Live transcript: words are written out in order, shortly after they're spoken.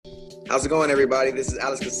How's it going, everybody? This is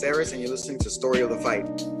Alex Caceres, and you're listening to Story of the Fight.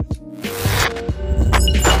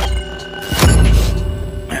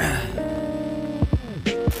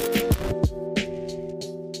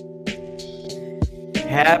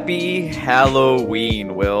 Happy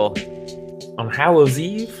Halloween, Will. On Hallows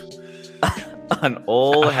Eve? An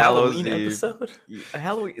old Halloween episode? A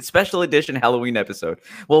Halloween special edition Halloween episode.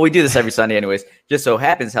 Well, we do this every Sunday anyways. Just so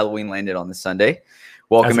happens Halloween landed on this Sunday.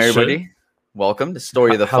 Welcome, everybody. Welcome to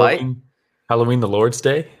Story of the Fight. Halloween, the Lord's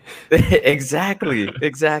Day? Exactly.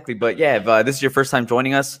 But yeah, if this is your first time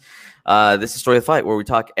joining us, this is Story of the Fight, where we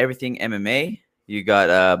talk everything MMA. You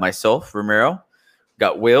got myself, Romero.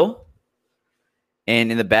 Got Will.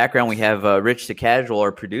 And in the background, we have Rich the Casual,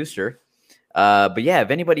 our producer. But yeah,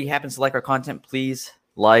 if anybody happens to like our content, please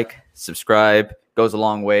like, subscribe. Goes a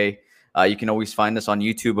long way. You can always find us on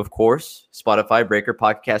YouTube, of course, Spotify, Breaker,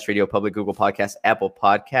 Podcast, Radio Public, Google Podcasts, Apple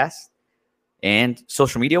Podcasts, and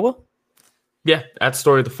social media, Will? Yeah, at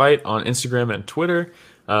Story of the Fight on Instagram and Twitter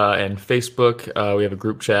and Facebook. We have a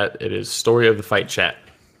group chat. It is Story of the Fight chat.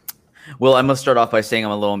 Will, I must start off by saying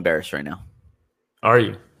I'm a little embarrassed right now. Are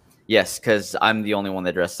you? Yes, because I'm the only one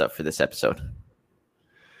that dressed up for this episode. What are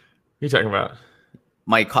you talking about?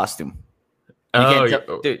 My costume.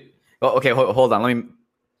 Dude. Oh, okay, hold on. Let me.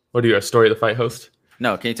 What are you, a Story of the Fight host?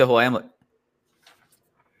 No, can you tell who I am?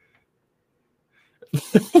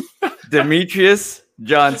 Demetrius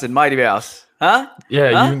Johnson, Mighty Mouse. Huh? Yeah,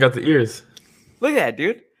 you even got the ears. Look at that,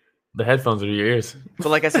 dude. The headphones are your ears. But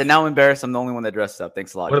like I said, now I'm embarrassed. I'm the only one that dressed up.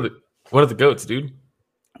 Thanks a lot. What are the goats, dude?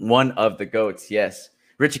 One of the goats, yes.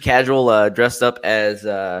 Richie Casual dressed up as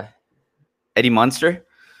Eddie Munster.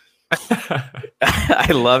 I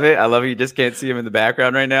love it. You just can't see him in the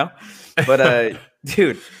background right now. But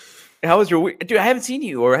dude, how was your week? Dude, I haven't seen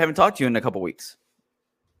you or I haven't talked to you in a couple weeks.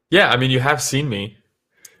 Yeah, I mean, you have seen me.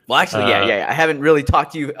 Well, actually, yeah. I haven't really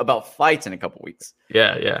talked to you about fights in a couple weeks.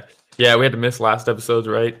 Yeah. We had to miss last episodes,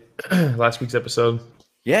 right? Last week's episode.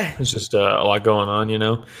 Yeah. It's just a lot going on, you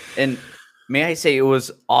know? And may I say it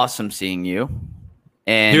was awesome seeing you.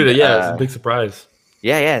 And dude, yeah, it's a big surprise.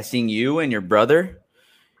 Yeah, seeing you and your brother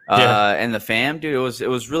and the fam, dude, it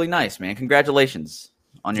was really nice, man. Congratulations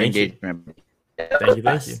on your engagement. Thank you.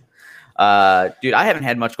 Dude, I haven't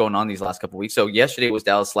had much going on these last couple weeks. So yesterday was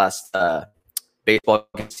Dallas' last baseball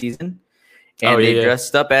season, and they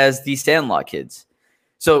dressed up as the Sandlot kids.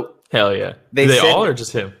 So hell yeah, they all or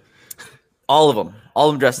just him? All of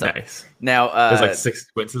them dressed up. Nice. Now there's like 6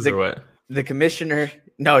 Squinces or what? The commissioner.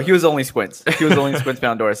 No, he was only Squints. He was only Squints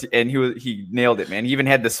Poundorus, and he nailed it, man. He even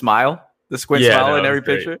had the smile, the squint smile in every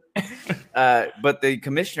picture. But the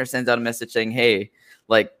commissioner sends out a message saying, "Hey,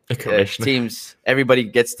 like teams, everybody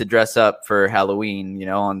gets to dress up for Halloween. You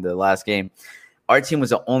know, on the last game, our team was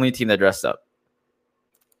the only team that dressed up.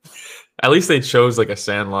 At least they chose like a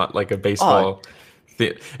Sandlot, like a baseball.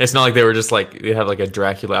 It's not like they were just like they have like a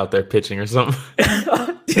Dracula out there pitching or something."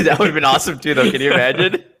 Dude, that would have been awesome too, though. Can you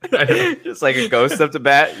imagine? Just like a ghost up to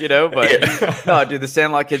bat, you know? But no, dude, the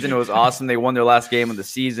Sandlot kids, and it was awesome. They won their last game of the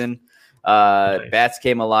season. Nice. Bats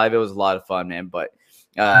came alive. It was a lot of fun, man. But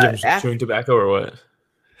chewing tobacco or what?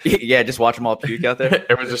 Yeah, just watch them all puke out there.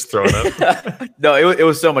 Everyone's just throwing up. No, it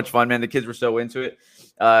was so much fun, man. The kids were so into it.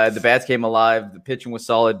 The bats came alive. The pitching was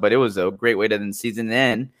solid, but it was a great way to end the season.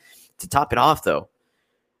 Then to top it off, though,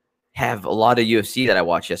 have a lot of UFC that I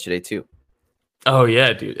watched yesterday too. Oh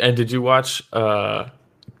yeah, dude. And did you watch talking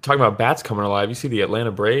about bats coming alive? You see the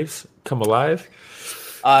Atlanta Braves come alive?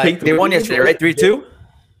 They won yesterday, right? 3-2?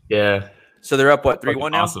 Yeah. So they're up, what,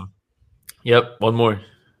 3-1 now? Awesome. Yep, one more.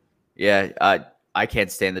 Yeah, I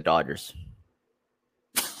can't stand the Dodgers.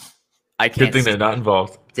 I can't. Good thing they're not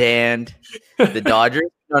involved. Stand the Dodgers?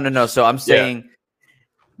 No. So I'm saying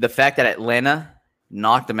the fact that Atlanta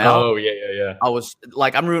knocked them out. Oh, yeah. I was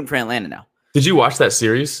like, I'm rooting for Atlanta now. Did you watch that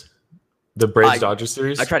series? The Braves-Dodgers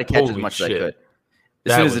series? I tried to catch as much as I could.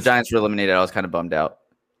 As soon as the Giants were eliminated, I was kind of bummed out.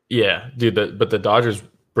 Yeah, dude. But the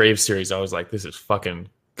Dodgers-Braves series, I was like, this is fucking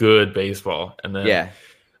good baseball. And then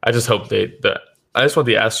I just hope I just want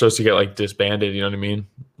the Astros to get like disbanded. You know what I mean?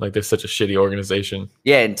 Like they're such a shitty organization.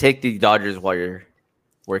 Yeah, and take the Dodgers while you're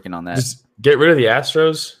working on that. Just get rid of the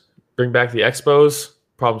Astros, bring back the Expos.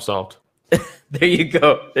 Problem solved. There you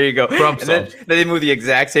go. Problem solved. Then they move the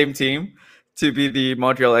exact same team to be the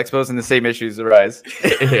Montreal Expos, and the same issues arise.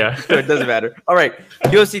 Yeah. So it doesn't matter. All right.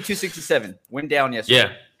 UFC 267 went down yesterday.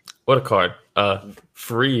 Yeah. What a card.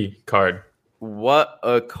 Free card. What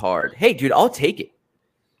a card. Hey, dude, I'll take it.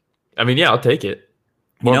 I mean, yeah, I'll take it.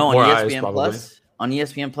 On ESPN Plus. On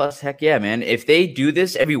ESPN Plus, heck yeah, man. If they do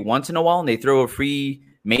this every once in a while and they throw a free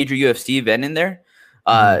major UFC event in there,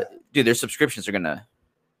 dude, their subscriptions are going to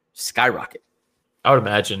skyrocket. I would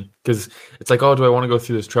imagine, because it's like, oh, do I want to go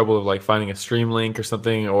through this trouble of like finding a stream link or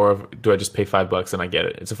something, or do I just pay $5 and I get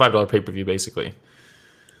it? It's a $5 pay-per-view basically.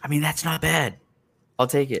 I mean, that's not bad. I'll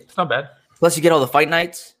take it. It's not bad. Plus, you get all the fight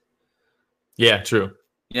nights. Yeah, true.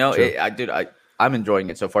 You know, true. I'm enjoying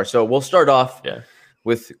it so far. So we'll start off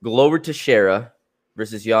with Glover Teixeira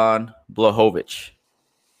versus Jan Blachowicz.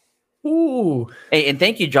 Ooh. Hey, and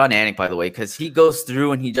thank you, John Anik, by the way, because he goes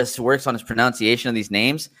through and he just works on his pronunciation of these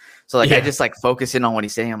names. So, like, I just, like, focus in on what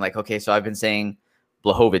he's saying. I'm like, okay, so I've been saying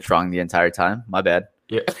Blachowicz wrong the entire time. My bad.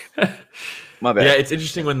 Yeah. My bad. Yeah, it's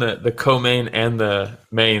interesting when the co-main and the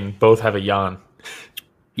main both have a Jan.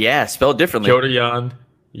 Yeah, spelled differently. Piotr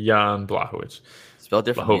Jan Blachowicz. Spelled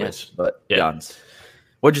differently, yes, but Jans.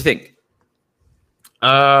 What'd you think?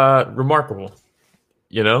 Remarkable.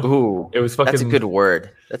 You know? Ooh, it was fucking. That's a good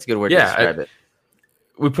word. That's a good word to describe it.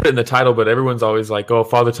 We put it in the title, but everyone's always like, "Oh,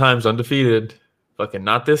 Father Time's undefeated." Fucking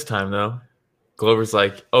not this time though. Glover's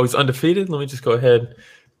like, "Oh, he's undefeated. Let me just go ahead,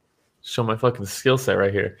 show my fucking skill set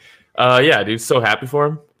right here." Yeah, dude, so happy for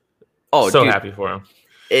him. Oh, so happy for him.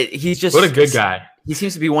 He's just what a good guy. He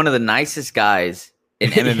seems to be one of the nicest guys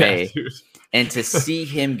in MMA, and to see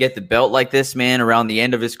him get the belt like this, man, around the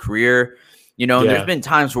end of his career, you know, there's been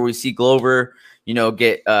times where we see Glover, you know,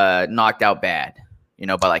 get knocked out bad, you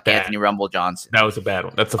know, by like Anthony Rumble Johnson. That was a bad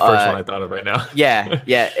one. That's the first one I thought of right now. Yeah.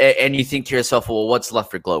 And you think to yourself, well, what's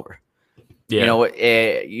left for Glover? Yeah.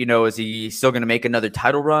 You know, is he still going to make another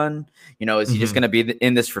title run? You know, is he just going to be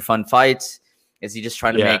in this for fun fights? Is he just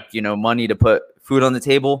trying to make, you know, money to put food on the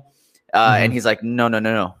table? And he's like,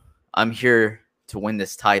 no. I'm here to win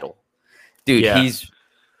this title. Dude,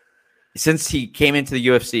 since he came into the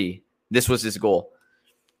UFC, this was his goal.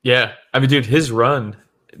 Yeah. I mean, dude, his run,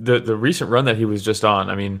 the recent run that he was just on,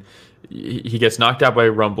 I mean, he gets knocked out by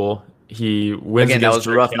Rumble. He wins again. That was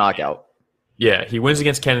a rough knockout. Yeah, he wins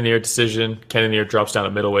against Cannonier decision. Cannonier drops down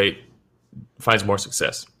to middleweight, finds more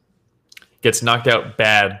success. Gets knocked out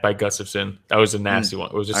bad by Gustafsson. That was a nasty one.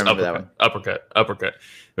 It was just uppercut.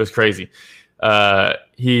 It was crazy.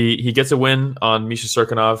 He gets a win on Misha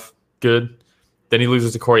Serkinov. Good. Then he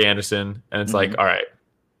loses to Corey Anderson, and it's like, all right,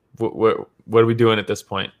 what are we doing at this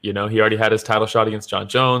point? You know, he already had his title shot against John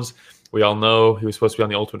Jones. We all know he was supposed to be on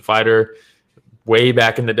The Ultimate Fighter way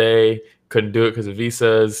back in the day. Couldn't do it because of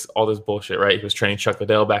visas, all this bullshit, right? He was training Chuck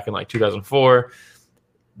Liddell back in like 2004.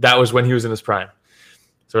 That was when he was in his prime.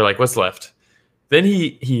 So we're like, what's left? Then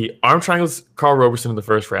he arm triangles Carl Roberson in the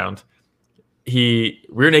first round. He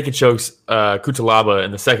rear naked chokes Kutalaba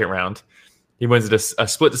in the second round. He wins a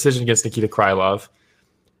split decision against Nikita Krylov.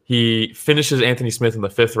 He finishes Anthony Smith in the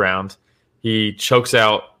fifth round. He chokes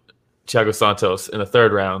out Thiago Santos in the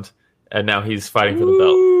third round. And now he's fighting for the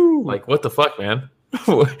belt. Like, what the fuck, man?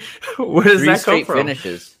 Where does that come from?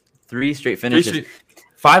 Three straight finishes.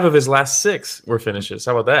 5 of his last 6 were finishes.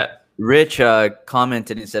 How about that? Rich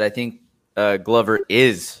commented and said, I think Glover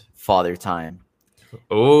is Father Time.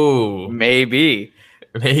 Oh, maybe.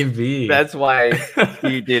 That's why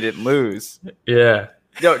he didn't lose. Yeah.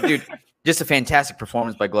 No, dude, just a fantastic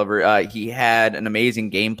performance by Glover. He had an amazing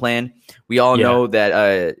game plan. We all know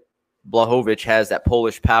that Blachowicz has that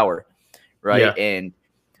Polish power, right? Yeah. And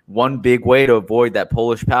one big way to avoid that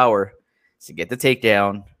Polish power is to get the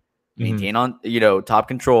takedown, maintain on, you know, top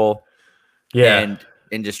control, and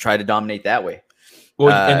just try to dominate that way.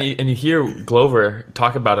 Well, and you hear Glover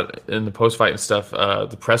talk about it in the post fight and stuff,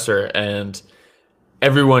 the presser, and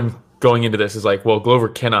everyone going into this is like, well, Glover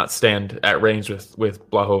cannot stand at range with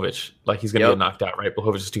Blachowicz. Like, he's going to get knocked out, right?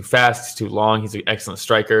 Blachowicz is too fast, he's too long, he's an excellent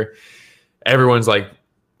striker. Everyone's like,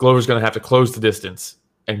 Glover's going to have to close the distance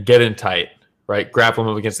and get in tight, right? Grapple him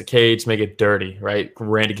up against the cage, make it dirty, right?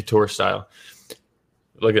 Randy Couture style.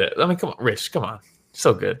 Look at it. I mean, come on, Rich, come on.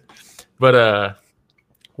 So good. But,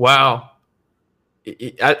 wow.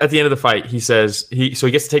 At the end of the fight, he says, he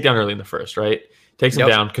gets to take down early in the first, right? Takes him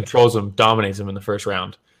down, controls him, dominates him in the first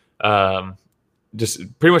round.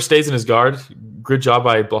 Just pretty much stays in his guard. Good job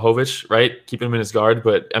by Blachowicz, right? Keeping him in his guard.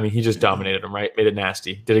 But, I mean, he just dominated him, right? Made it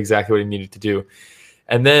nasty. Did exactly what he needed to do.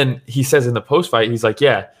 And then he says in the post-fight, he's like,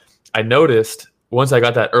 yeah, I noticed once I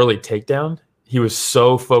got that early takedown, he was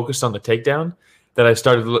so focused on the takedown that I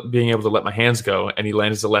started being able to let my hands go, and he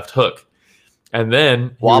lands the left hook. And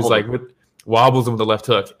then he was like, wobbles him with the left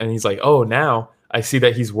hook. And he's like, oh, now I see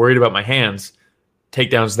that he's worried about my hands.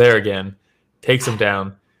 Takedowns there again. Takes him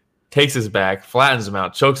down. Takes his back. Flattens him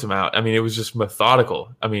out. Chokes him out. I mean, it was just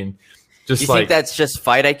methodical. I mean, just you think that's just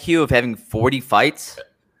fight IQ of having 40 fights?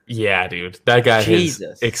 Yeah, dude. That guy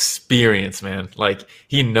Jesus. has experience, man. Like,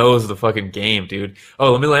 he knows the fucking game, dude.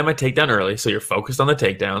 Oh, let me land my takedown early so you're focused on the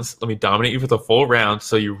takedowns. Let me dominate you for the full round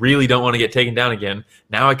so you really don't want to get taken down again.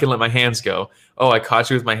 Now I can let my hands go. Oh, I caught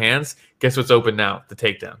you with my hands. Guess what's open now? The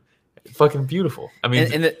takedown. Fucking beautiful. I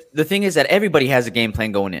mean, and the thing is that everybody has a game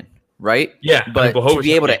plan going in, right? Yeah. But to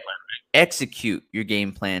be able to execute your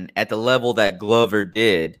game plan at the level that Glover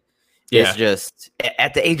did is just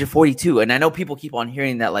at the age of 42. And I know people keep on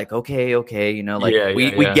hearing that, like, okay, you know, like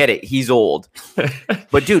we get it. He's old.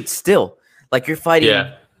 But dude, still, like, you're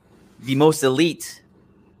fighting the most elite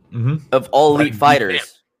of all elite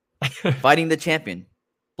fighters, fighting the champion,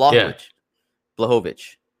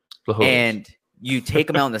 Blachowicz. And you take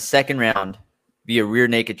him out in the second round via rear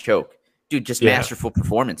naked choke. Dude, just masterful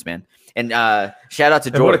performance, man. And shout out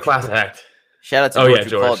to George. What a class act. Shout out to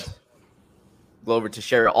George, who called Glover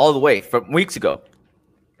Teixeira all the way from weeks ago.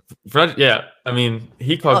 I mean,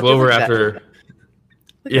 he called Glover after.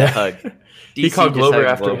 He called Glover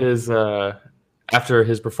after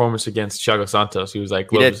his performance against Thiago Santos. He was like,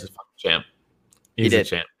 Glover's a fucking champ. He's a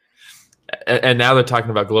champ. And now they're talking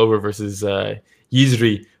about Glover versus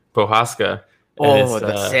Jiří Procházka. Oh,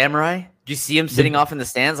 the samurai! Do you see him sitting off in the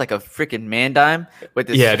stands like a freaking man dime with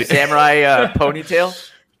this samurai ponytail?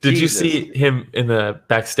 Did you see him in the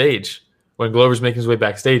backstage when Glover's making his way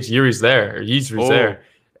backstage? Jiří's there,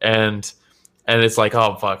 and it's like,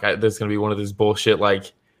 oh fuck, there's gonna be one of these bullshit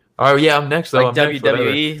like, oh yeah, I'm next though, like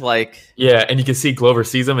WWE, like and you can see Glover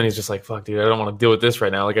sees him and he's just like, fuck, dude, I don't want to deal with this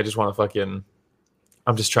right now. Like, I just want to fucking,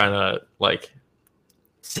 I'm just trying to like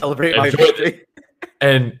celebrate my victory.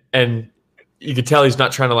 And you could tell he's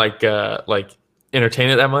not trying to like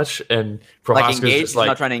entertain it that much. And Procházka's just like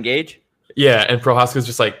not trying to engage. Yeah, and Procházka's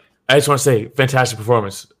just like, I just want to say, fantastic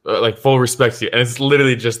performance, like full respect to you. And it's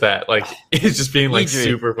literally just that, like, it's just being like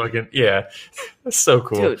super fucking that's so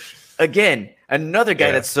cool. Dude, again, another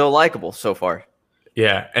guy that's so likable so far.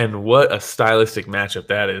 Yeah, and what a stylistic matchup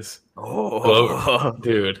that is. Oh,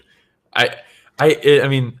 dude, I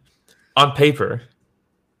mean, on paper,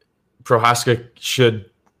 Procházka should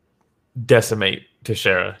decimate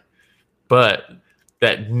Teixeira, but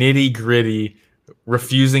that nitty gritty,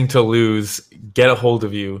 refusing to lose, get a hold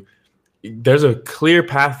of you. There's a clear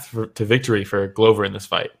path to victory for Glover in this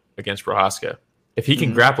fight against Procházka. If he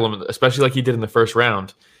can grapple him, especially like he did in the first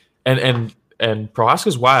round, and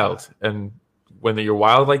Procházka's wild, and when you're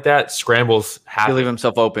wild like that, scrambles happen. He'll leave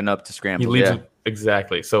himself open up to scramble. He leaves him,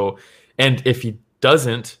 exactly. So, and if he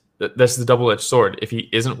doesn't, that's the double-edged sword. If he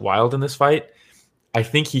isn't wild in this fight, I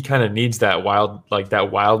think he kind of needs that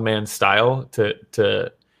wild man style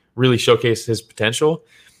to really showcase his potential.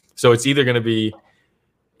 So it's either going to be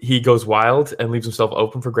he goes wild and leaves himself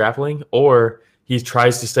open for grappling, or he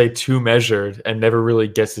tries to stay too measured and never really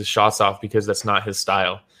gets his shots off because that's not his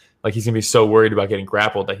style. Like, he's going to be so worried about getting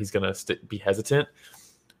grappled that he's going to be hesitant,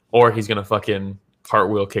 or he's going to fucking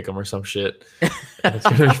cartwheel kick him or some shit. And it's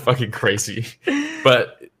going to be fucking crazy.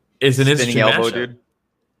 But it's an interesting matchup. Dude.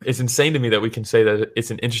 It's insane to me that we can say that it's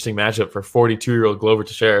an interesting matchup for 42-year-old Glover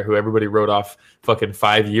Teixeira, who everybody wrote off fucking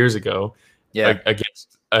 5 years ago,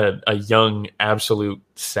 against a young, absolute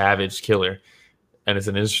savage killer. And it's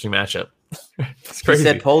an interesting matchup. It's crazy. He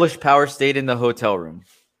said Polish power stayed in the hotel room.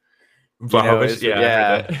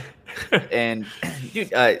 And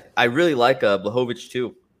dude, I really like Blachowicz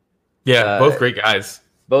too. Yeah, both great guys.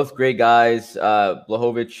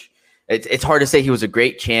 Blachowicz, it's hard to say he was a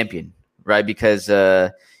great champion, right? Because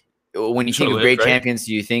when you think of great champions,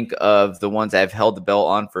 you think of the ones that have held the belt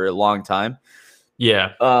on for a long time.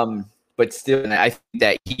 Yeah. But still, I think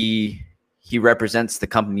that he represents the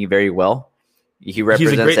company very well. He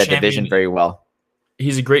represents that division very well.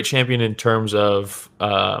 He's a great champion in terms of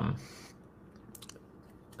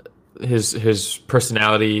his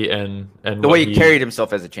personality and the way he carried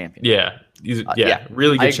himself as a champion. Yeah. He's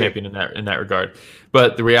really good champion in that regard.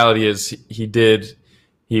 But the reality is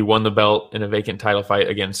he won the belt in a vacant title fight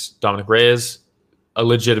against Dominic Reyes, a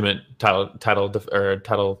legitimate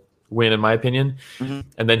title win in my opinion.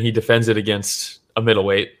 And then he defends it against a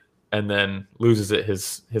middleweight and then loses it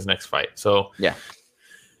his next fight. So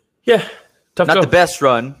tough. Not the best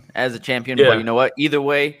run as a champion, but you know what? Either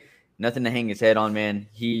way, nothing to hang his head on, man.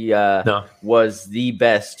 He was the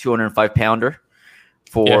best 205 pounder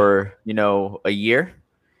for a year,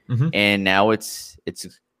 and now it's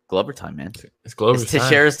Glover time, man. It's Glover's time.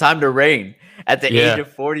 Teixeira's time to reign at the age of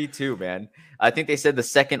 42, man. I think they said the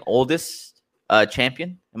second oldest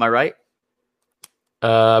champion. Am I right?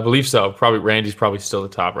 I believe so. Randy's probably still the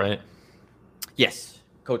top, right? Yes,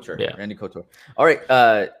 Couture. Yeah, Randy Couture. All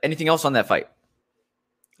right. Anything else on that fight?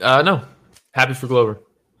 No. Happy for Glover.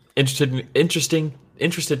 Interesting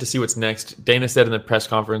interested to see what's next. Dana said in the press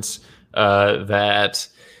conference that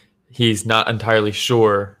he's not entirely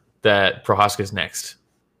sure that Prochazka's next.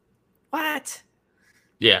 What?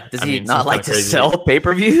 Yeah. Does he not like to sell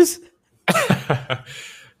pay-per-views?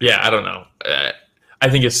 Yeah, I don't know. I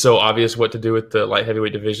think it's so obvious what to do with the light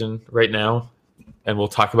heavyweight division right now, and we'll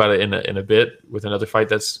talk about it in a bit with another fight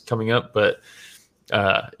that's coming up. But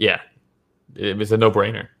yeah, it was a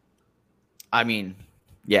no-brainer. I mean,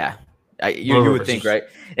 yeah, you would think, right?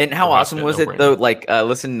 And how awesome was it though? Like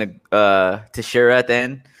listening to Teixeira at the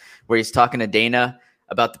end, where he's talking to Dana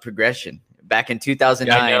about the progression back in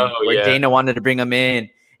 2009, where Dana wanted to bring him in,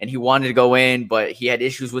 and he wanted to go in, but he had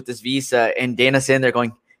issues with this visa, and Dana sitting there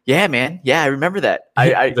going, "Yeah, man, yeah, I remember that.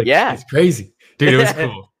 Yeah, it's crazy, dude. It was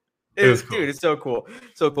cool. It was cool. Dude, it's so cool,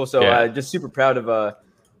 so cool. So just super proud of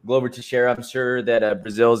Glover Teixeira. I'm sure that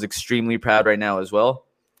Brazil is extremely proud right now as well.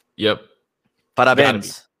 Yep.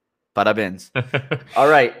 Parabéns. All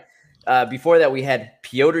right. Before that, we had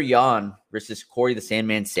Petr Yan versus Corey the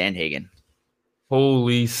Sandman Sandhagen.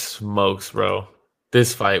 Holy smokes, bro!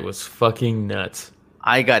 This fight was fucking nuts.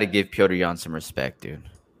 I got to give Petr Yan some respect, dude.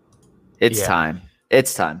 It's time.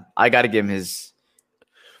 It's time. I got to give him his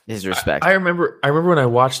respect. I remember when I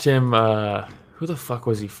watched him. Who the fuck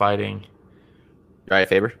was he fighting? Uriah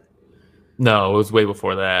Faber? No, it was way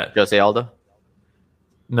before that. Jose Aldo?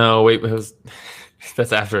 No, wait.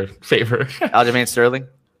 That's after Faber. Aljamain Sterling?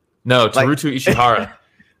 No, Teruto Ishihara.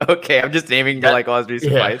 Okay, I'm just naming all his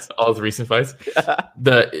recent fights. All his recent fights.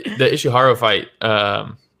 The Ishihara fight.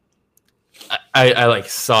 I like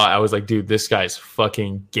saw it. I was like, dude, this guy's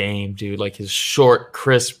fucking game, dude. Like his short,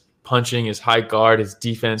 crisp punching, his high guard, his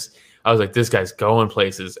defense. I was like, this guy's going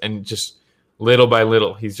places. And just little by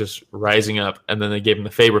little, he's just rising up. And then they gave him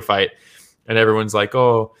the Faber fight. And everyone's like,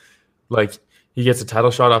 oh, like he gets a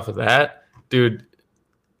title shot off of that. Dude,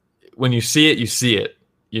 when you see it, you see it.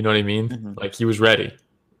 You know what I mean? Mm-hmm. Like he was ready.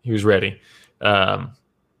 The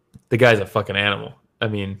guy's a fucking animal. I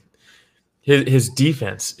mean, his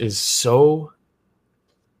defense is so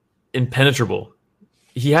impenetrable.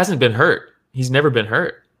 He hasn't been hurt. He's never been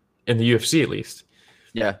hurt in the UFC, at least.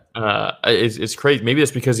 Yeah. It's crazy. Maybe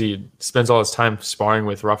that's because he spends all his time sparring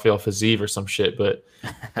with Rafael Fiziev or some shit. But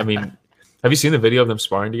I mean, have you seen the video of them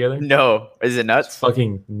sparring together? No. Is it nuts? It's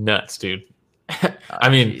fucking nuts, dude. I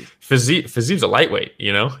mean, Fiziev's a lightweight,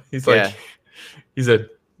 you know? He's a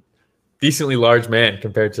decently large man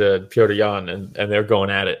compared to Petr Yan, and they're going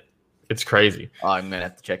at it. It's crazy. Oh, I'm going to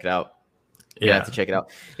have to check it out.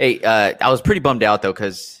 Hey, I was pretty bummed out, though,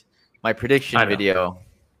 because my prediction video,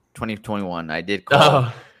 2021, I did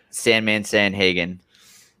call Sandman Sandhagen.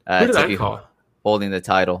 Who did I call? Holding the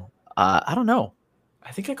title. I don't know.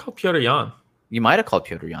 I think I called Petr Yan. You might have called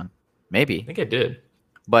Petr Yan. Maybe. I think I did.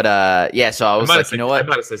 But, so I was like, you know what? I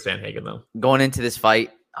might have said Sandhagen, though. Going into this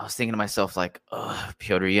fight, I was thinking to myself, like,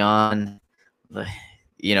 Petr Yan,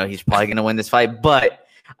 you know, he's probably going to win this fight, but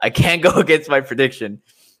I can't go against my prediction.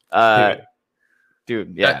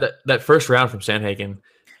 Dude, yeah. That first round from Sandhagen,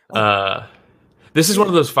 this is one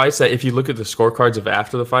of those fights that if you look at the scorecards of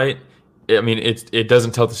after the fight, it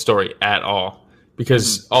doesn't tell the story at all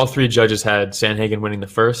because all three judges had Sandhagen winning the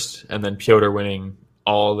first and then Petr winning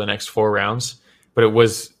all the next 4 rounds. But it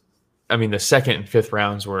was, the second and fifth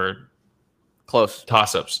rounds were close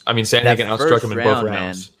toss-ups. Sandhagen outstruck him in both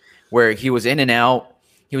rounds. Man, where he was in and out,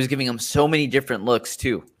 he was giving him so many different looks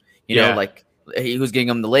too. You know, like he was giving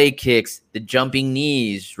him the leg kicks, the jumping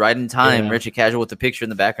knees, right in time. Yeah. Richard Casual with the picture in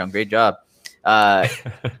the background. Great job.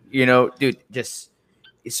 You know, dude, just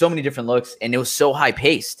so many different looks, and it was so high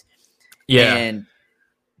paced. Yeah. And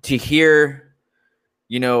to hear,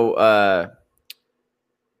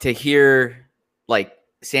 like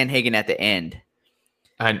Sandhagen at the end.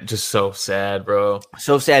 I'm just so sad, bro.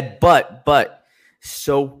 So sad, but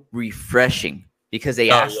so refreshing because they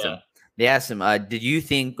asked him, did you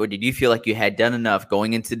think or did you feel like you had done enough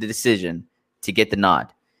going into the decision to get the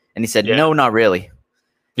nod? And he said, no, not really.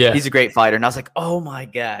 Yeah. He's a great fighter. And I was like, oh my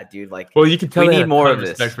God, dude. Like, well, you can tell we need more of this.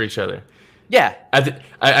 Respect for each other. Yeah.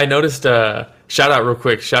 I noticed, shout out real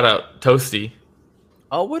quick. Shout out Toasty.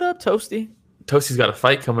 Oh, what up, Toasty? Toasty's got a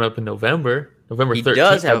fight coming up in November 13th. He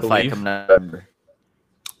does have a fight coming up in November.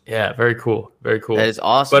 Yeah, very cool. Very cool. That is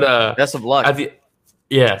awesome. But best of luck.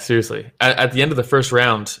 Seriously. At the end of the first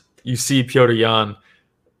round, you see Petr Yan.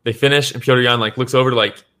 They finish, and Petr Yan like looks over to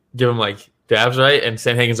like give him like dabs, right? And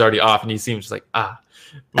Sandhagen's already off, and he seems just like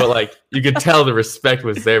But like you could tell the respect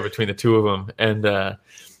was there between the two of them. And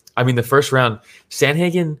the first round,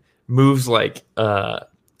 Sandhagen moves like a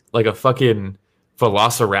fucking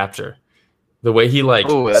velociraptor. The way he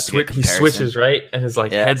he switches, right, and his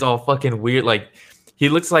like head's all fucking weird. Like he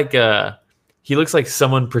looks like he looks like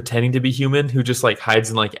someone pretending to be human who just like hides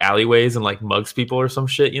in like alleyways and like mugs people or some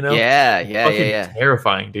shit, you know? Yeah.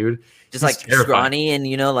 Terrifying, dude. Just like scrawny, and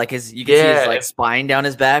you know, like you can see his like spine down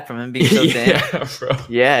his back from him being so thin. Yeah, bro.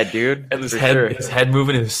 Yeah, dude. And his head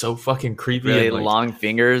movement is so fucking creepy. Really and, like, long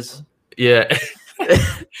fingers. Yeah.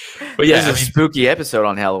 But yeah, this is a spooky episode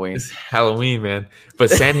on Halloween. It's Halloween, man. But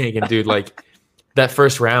Sandhagen, dude, like that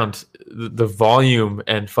first round, the volume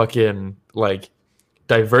and fucking like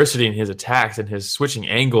diversity in his attacks and his switching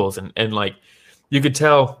angles and like you could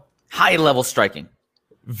tell high level striking.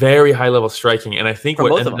 Very high level striking, and I think from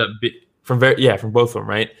what both ended up from both of them,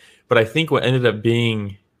 right? But I think what ended up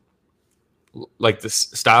being like this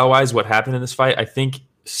style wise, what happened in this fight, I think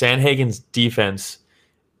Sandhagen's defense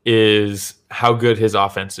is how good his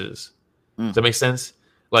offense is. Does that make sense?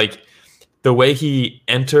 Like the way he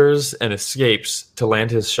enters and escapes to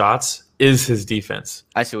land his shots is his defense.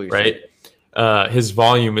 I see what you're saying. His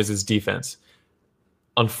volume is his defense.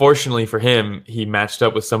 Unfortunately for him, he matched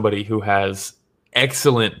up with somebody who has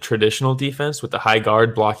excellent traditional defense with the high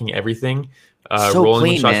guard blocking everything, rolling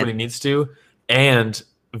clean, the shots when he needs to, and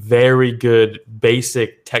very good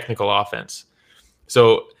basic technical offense.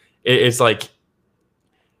 So it's like,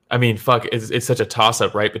 I mean, fuck, it's such a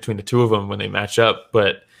toss-up, right, between the two of them when they match up.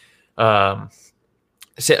 But Petr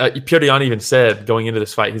Yan even said going into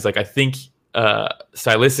this fight, he's like, I think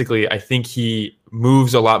stylistically, I think he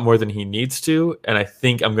moves a lot more than he needs to, and I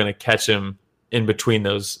think I'm going to catch him in between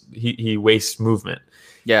those. He wastes movement.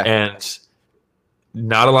 Yeah. And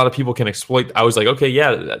not a lot of people can exploit. I was like, okay,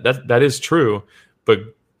 yeah, that is true, but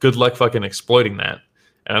good luck fucking exploiting that.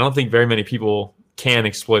 And I don't think very many people can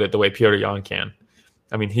exploit it the way Petr Yan can.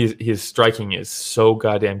 I mean, his striking is so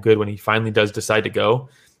goddamn good when he finally does decide to go.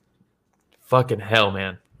 Fucking hell,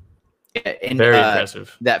 man. Yeah, and, very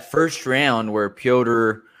impressive. That first round where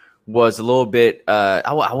Petr was a little bit,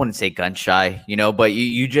 I wouldn't say gun shy, you know, but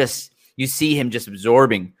you see him just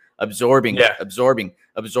absorbing the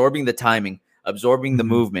timing, absorbing the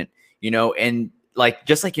movement, you know, and like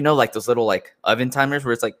just like, you know, like those little like oven timers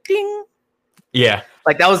where it's like ding. Yeah.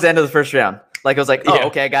 Like that was the end of the first round. Like I was like, oh,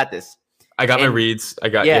 okay, I got this. I got my reads.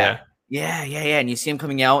 Yeah. And you see him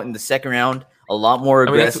coming out in the second round a lot more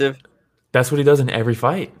aggressive. That's what he does in every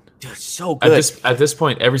fight. Dude, so good. At this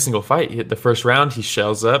point, every single fight, the first round, he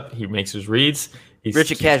shells up. He makes his reads. He's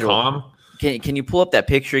Casual. Calm. Can you pull up that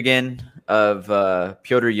picture again of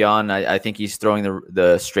Petr Yan? I think he's throwing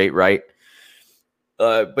the straight right.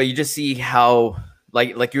 But you just see how,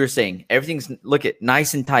 like you were saying, everything's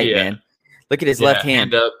nice and tight, man. Look at his left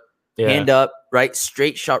hand. Hand up, right,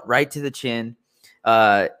 straight shot right to the chin.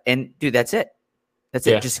 And dude, that's it. That's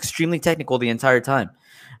it. Just extremely technical the entire time.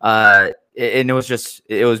 And it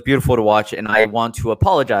was beautiful to watch. And I want to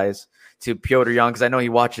apologize to Petr Yan because I know he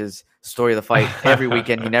watches Story of the Fight every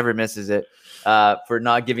weekend. He never misses it, for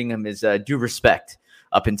not giving him his due respect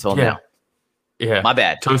up until now. Yeah, my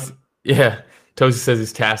bad. Tosi says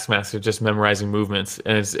he's taskmaster, just memorizing movements,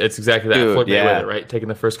 and it's exactly that. Floyd Mayweather, right? Taking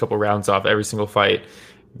the first couple rounds off every single fight,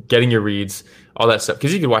 getting your reads, all that stuff.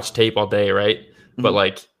 Because you could watch tape all day, right? Mm-hmm. But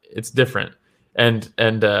like, it's different. And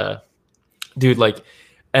dude, like,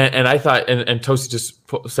 and I thought, and Tosi just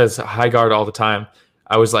says high guard all the time.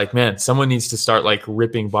 I was like, man, someone needs to start like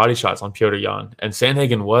ripping body shots on Petr Yan. And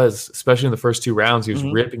Sandhagen was, especially in the first two rounds, he was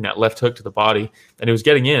ripping that left hook to the body, and he was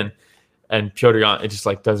getting in. And Petr Yan, it just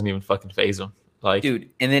like doesn't even fucking phase him. Like, dude,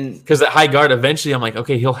 and then because that high guard, eventually, I'm like,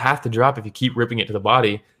 okay, he'll have to drop if you keep ripping it to the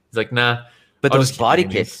body. He's like, nah. But those body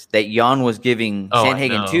kicks that Yan was giving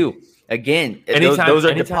Sandhagen too, again, those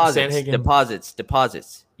are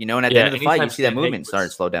deposits. You know, and at the end of the fight, you see that movement start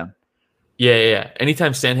to slow down. Yeah.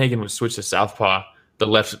 Anytime Sandhagen would switch to southpaw, the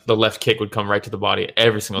left kick would come right to the body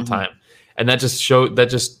every single time, and that just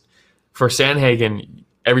for Sandhagen,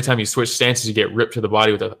 every time you switch stances, you get ripped to the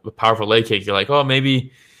body with a powerful leg kick. You're like, oh,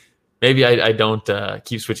 maybe I don't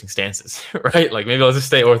keep switching stances, right? Like maybe I'll just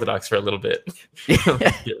stay orthodox for a little bit.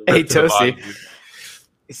 Hey, Tosi.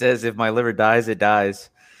 He says, if my liver dies, it dies.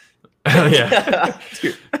 Yeah.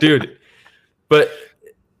 Dude. But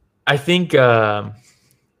I think a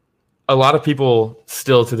lot of people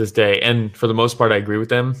still to this day, and for the most part, I agree with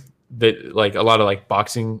them, that like a lot of like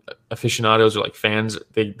boxing aficionados or like fans,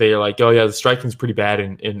 they are like, oh yeah, the striking's pretty bad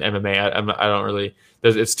in MMA. I don't really,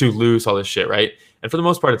 it's too loose, all this shit, right? And for the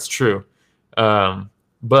most part, it's true.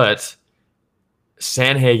 But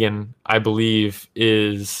Sandhagen, I believe,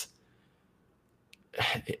 he's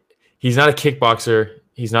not a kickboxer.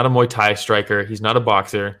 He's not a Muay Thai striker. He's not a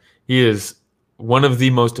boxer. He is one of the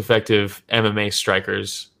most effective MMA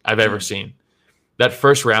strikers I've ever seen. That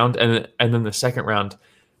first round and then the second round,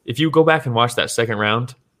 if you go back and watch that second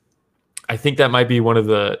round, I think that might be one of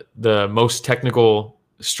the most technical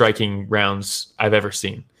striking rounds I've ever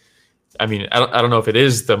seen. I mean, I don't know if it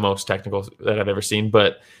is the most technical that I've ever seen,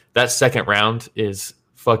 but that second round is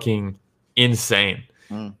fucking insane.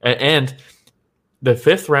 And the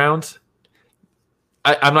fifth round,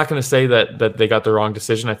 I'm not going to say that they got the wrong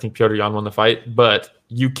decision. I think Petr Yan won the fight, but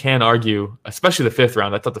you can argue, especially the fifth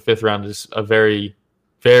round. I thought the fifth round is a very,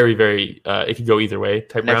 very, very it could go either way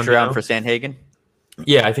type round. Next round for Sandhagen?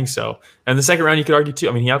 Yeah, I think so. And the second round, you could argue too.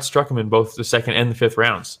 I mean, he outstruck him in both the second and the fifth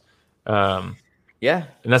rounds. Yeah.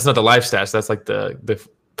 And that's not the live stats. That's like the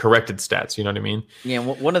corrected stats. You know what I mean? Yeah.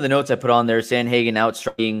 One of the notes I put on there, Sandhagen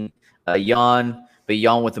outstriking Yan, but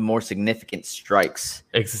Yan with the more significant strikes.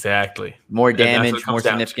 Exactly. More damage, more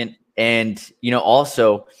significant. And,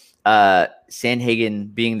 also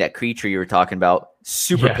Sandhagen being that creature you were talking about,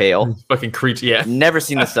 super pale. Fucking creature, yeah. Never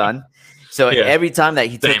seen the sun. So every time that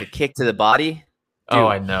he took a kick to the body. Dude,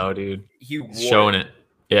 I know, dude. He showing it.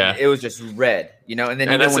 Yeah. It was just red, and then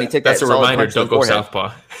when he took that's a reminder, don't go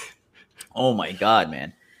southpaw. Oh my God,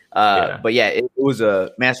 man. But yeah, it was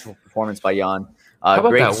a masterful performance by Yan. How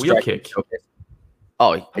about that wheel kick?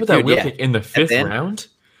 Oh, how about that wheel kick in the fifth round?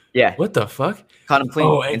 Yeah. What the fuck? Caught him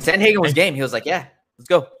clean. And Sandhagen was game. He was like, yeah, let's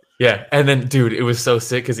go. Yeah. And then, dude, it was so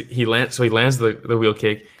sick because he lands the wheel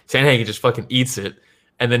kick. Sandhagen just fucking eats it.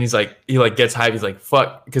 And then he gets hype. He's like,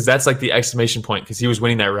 fuck. Because that's like the exclamation point because he was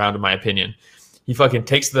winning that round, in my opinion. He fucking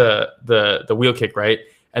takes the wheel kick, right?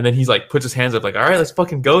 And then he's like, puts his hands up like, all right, let's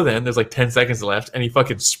fucking go then. There's like 10 seconds left. And he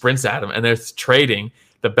fucking sprints at him. And they're trading.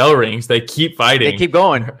 The bell rings. They keep fighting. They keep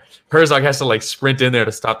going. Herzog has to like sprint in there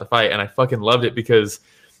to stop the fight. And I fucking loved it because,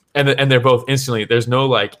 and they're both instantly, there's no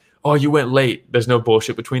like, oh, you went late. There's no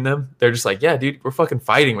bullshit between them. They're just like, yeah, dude, we're fucking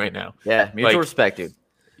fighting right now. Yeah, mutual respect, dude.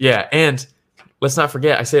 Yeah, and let's not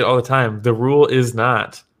forget, I say it all the time, the rule is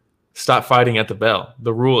not stop fighting at the bell.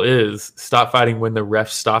 The rule is stop fighting when the ref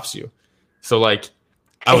stops you. So, like,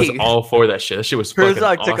 I was all for that shit. That shit was fucking awesome.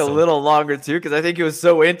 Herzog took a little longer, too, because I think he was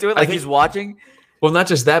so into it. Like, he's watching. Well, not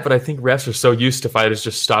just that, but I think refs are so used to fighters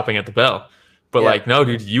just stopping at the bell. But, like, no,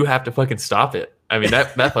 dude, you have to fucking stop it. I mean,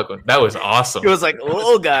 that was awesome. It was like,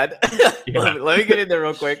 oh, God. Let me get in there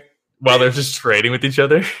real quick. While they're just trading with each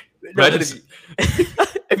other.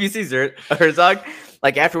 If you see Herzog,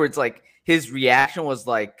 like afterwards, like his reaction was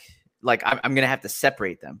like I'm gonna have to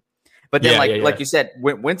separate them. But then like you said,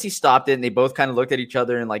 once he stopped it and they both kind of looked at each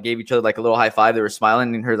other and like gave each other like a little high five, they were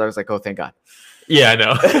smiling, and Herzog was like, oh, thank God. Yeah, I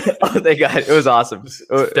know. Oh, thank God. It was awesome.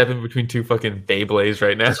 Stepping between two fucking Beyblades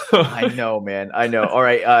right now. I know, man. I know. All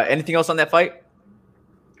right. Anything else on that fight?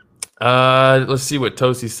 Let's see what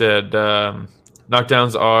Tosi said.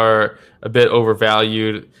 Knockdowns are a bit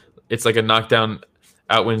overvalued. It's like a knockdown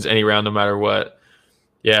outwins any round no matter what.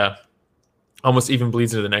 Yeah. Almost even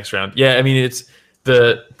bleeds into the next round. Yeah, I mean, it's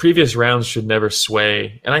the previous rounds should never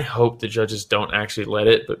sway, and I hope the judges don't actually let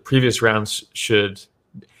it, but previous rounds shouldn't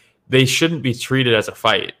be treated as a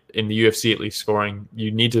fight. In the UFC, at least, scoring,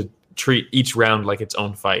 you need to treat each round like its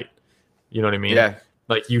own fight. You know what I mean? Yeah.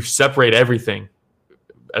 Like, you separate everything.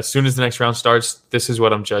 As soon as the next round starts, this is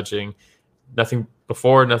what I'm judging. Nothing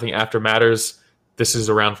before, nothing after matters. This is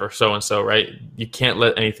a round for so-and-so, right? You can't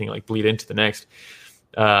let anything like bleed into the next.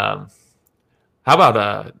 How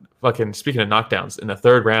about fucking speaking of knockdowns in the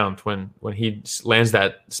third round when he lands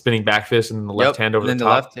that spinning back fist and the left hand over the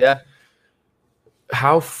top? Left, yeah.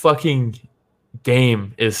 How fucking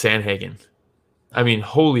game is Sandhagen? I mean,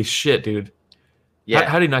 holy shit, dude. Yeah.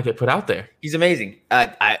 How did he not get put out there? He's amazing.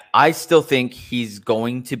 I still think he's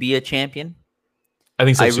going to be a champion. I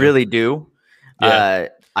think so. I really do. Yeah.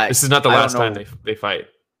 This is not the last time they fight.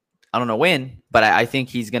 I don't know when, but I think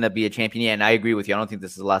he's going to be a champion. Yeah, and I agree with you. I don't think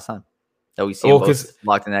this is the last time that we see him both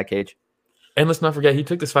locked in that cage. And let's not forget, he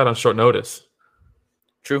took this fight on short notice.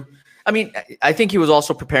 True. I mean, I think he was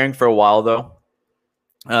also preparing for a while, though,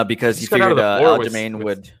 because he figured Aljamain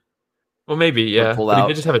would. Well, maybe, yeah. But he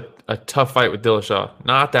did just have a tough fight with Dillashaw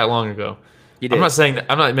not that long ago. I'm not saying that,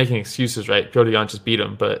 I'm not making excuses, right? Petr Yan just beat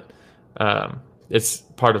him, but it's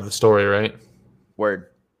part of the story, right? Word.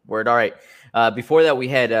 All right. Before that, we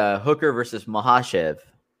had Hooker versus Makhachev.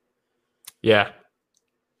 Yeah.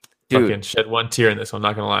 Dude. Fucking shed one tear in this one, I'm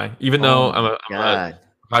not going to lie. Even though I'm a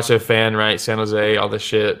Makhachev fan, right? San Jose, all this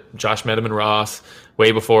shit. Josh met him in Ross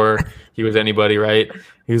way before he was anybody, right?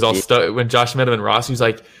 He was all stuck. When Josh met him in Ross, he's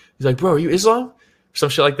like, bro, are you Islam? Or some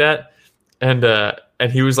shit like that.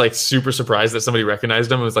 And he was like super surprised that somebody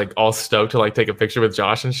recognized him and was like all stoked to like take a picture with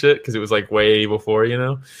Josh and shit because it was like way before, you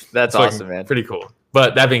know? That's awesome, man. Pretty cool.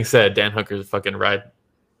 But that being said, Dan Hooker's a fucking ride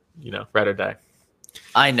or die.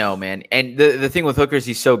 I know, man. And the thing with Hooker is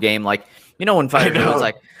he's so game. Like, when fighters was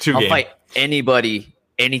like, I'll fight anybody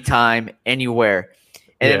anytime, anywhere.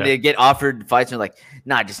 And then they get offered fights and they're like,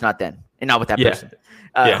 nah, just not then. And not with that person.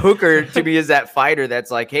 Hooker, to me, is that fighter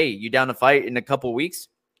that's like, hey, you down to fight in a couple weeks?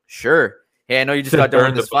 Sure. Hey, I know you just got done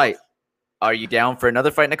with this fight. Are you down for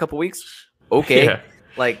another fight in a couple weeks? Okay. Yeah.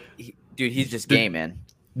 Like, dude, he's just game, man.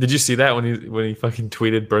 Did you see that when he fucking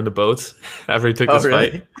tweeted "burn the boats" after he took this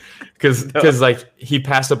fight? Because like he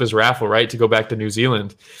passed up his raffle, right, to go back to New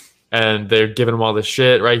Zealand, and they're giving him all this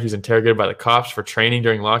shit, right? He's interrogated by the cops for training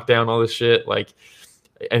during lockdown, all this shit, like,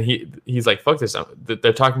 and he's like, "Fuck this!"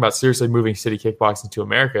 They're talking about seriously moving City Kickboxing to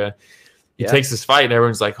America. He takes this fight, and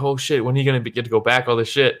everyone's like, "Oh shit, when are you gonna get to go back?" All this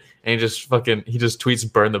shit, and he just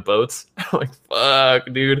tweets "burn the boats." I'm like, "Fuck,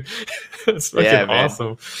 dude, it's fucking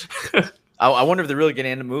awesome." I wonder if they're really going to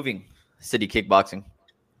end up moving City Kickboxing.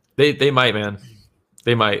 They might, man.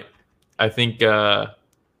 They might. I think I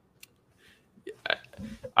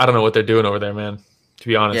don't know what they're doing over there, man. To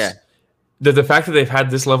be honest, the fact that they've had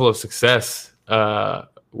this level of success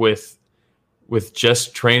with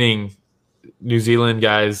just training New Zealand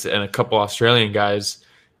guys and a couple Australian guys,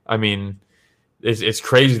 I mean, it's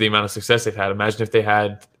crazy the amount of success they've had. Imagine if they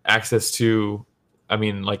had access to, I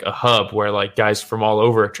mean, like a hub where like guys from all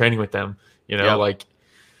over are training with them. You know, like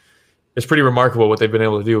it's pretty remarkable what they've been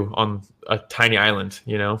able to do on a tiny island,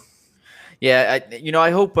 you know? Yeah.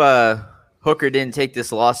 I hope Hooker didn't take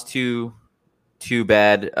this loss too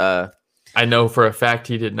bad. I know for a fact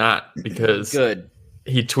he did not, because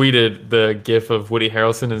he tweeted the gif of Woody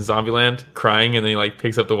Harrelson in Zombieland crying, and then he like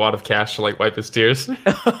picks up the wad of cash to like wipe his tears. So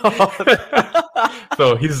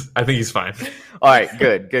I think he's fine. All right,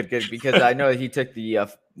 good. Because I know he took the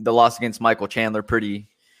loss against Michael Chandler pretty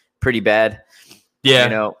bad. Yeah.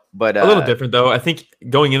 You know, but a little different though. I think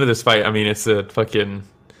going into this fight, I mean, it's a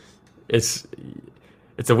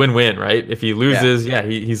win-win, right? If he loses,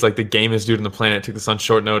 he's like the gamest dude on the planet, took this on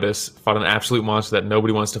short notice, fought an absolute monster that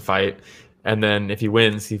nobody wants to fight. And then if he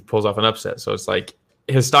wins, he pulls off an upset. So it's like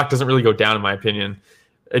his stock doesn't really go down, in my opinion.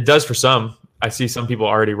 It does for some. I see some people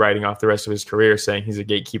already writing off the rest of his career, saying he's a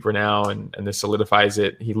gatekeeper now, and this solidifies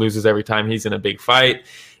it. He loses every time he's in a big fight.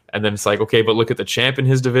 And then it's like, okay, but look at the champ in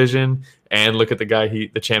his division, and look at the guy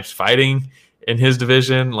the champ's fighting in his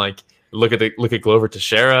division. Like, look at Glover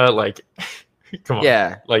Teixeira. Like, come on.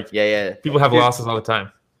 Yeah. Like, people have losses all the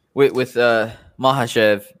time. With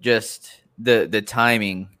Makhachev, just the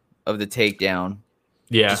timing of the takedown.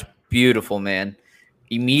 Yeah. Just beautiful, man.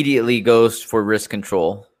 Immediately goes for wrist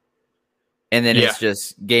control. And then it's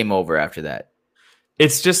just game over after that.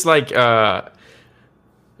 It's just like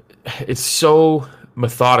it's so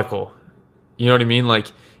methodical. You know what I mean? Like,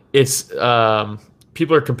 it's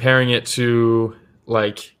people are comparing it to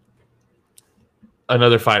like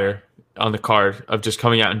another fighter on the card of just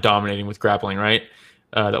coming out and dominating with grappling, right?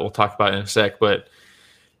 That we'll talk about in a sec. But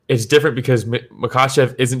it's different because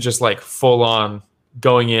Makhachev isn't just like full on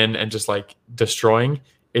going in and just like destroying.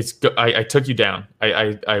 It's I took you down.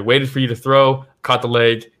 I waited for you to throw, caught the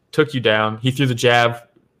leg, took you down. He threw the jab,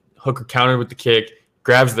 Hooker countered with the kick,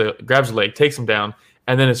 grabs the leg, takes him down,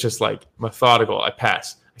 and then it's just like methodical. I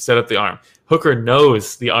pass. I set up the arm. Hooker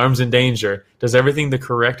knows the arm's in danger, does everything the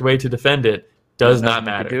correct way to defend it. Does not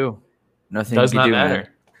matter. Nothing does not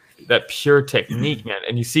matter. Man. That pure technique, man.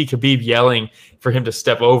 And you see Khabib yelling for him to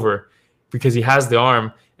step over because he has the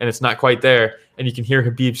arm and it's not quite there. And you can hear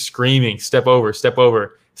Khabib screaming, step over, step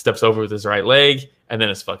over. Steps over with his right leg, and then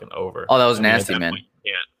it's fucking over. Oh, that was nasty, man.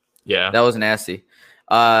 Yeah. That was nasty.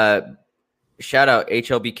 Shout out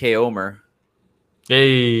HLBK Omer.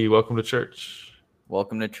 Hey, welcome to church.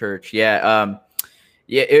 Welcome to church. Yeah.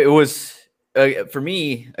 It was for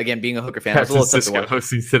me, again, being a Hooker fan, I was a little tough to watch.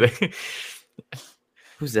 Hosting today.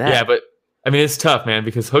 Who's that? Yeah, but I mean, it's tough, man,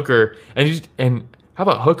 because Hooker and how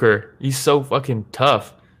about Hooker? He's so fucking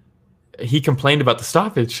tough. He complained about the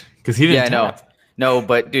stoppage because he didn't. Yeah, I know. No,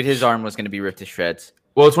 but dude, his arm was going to be ripped to shreds.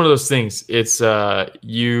 Well, it's one of those things. It's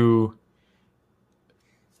you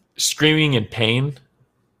screaming in pain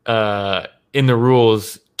in the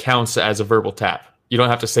rules counts as a verbal tap. You don't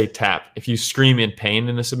have to say tap. If you scream in pain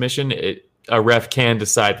in a submission, a ref can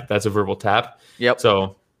decide that that's a verbal tap. Yep.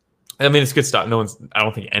 So, I mean, it's good stop. I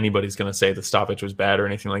don't think anybody's going to say the stoppage was bad or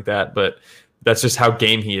anything like that, but that's just how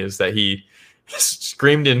game he is, that he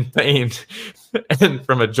screamed in pain and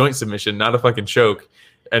from a joint submission, not a fucking choke,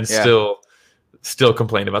 and still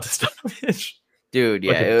complained about the stoppage. Dude,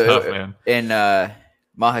 yeah. Tough, man. And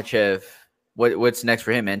Makhachev, what's next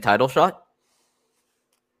for him, man? Title shot?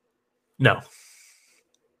 No,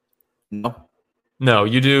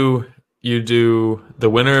 you do the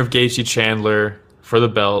winner of Gaethje Chandler for the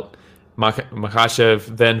belt.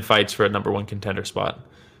 Makhachev then fights for a number one contender spot.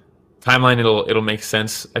 timeline, it'll make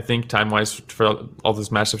sense. I think time-wise for all those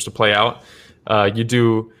matchups to play out. You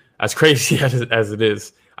do, as crazy as it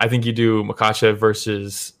is, I think you do Makhachev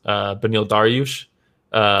versus Beneil Dariush.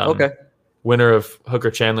 Okay. Winner of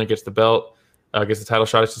Hooker Chandler gets the belt, gets the title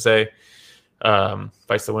shot, I should say.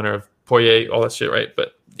 Fights the winner of Poirier, all that shit, right?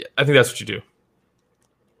 But yeah, I think that's what you do.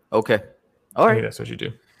 Okay. All right. I think that's what you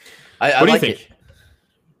do. What do you think?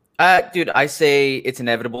 Dude, I say it's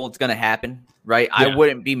inevitable. It's going to happen, right? Yeah. I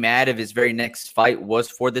wouldn't be mad if his very next fight was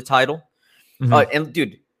for the title. Mm-hmm. And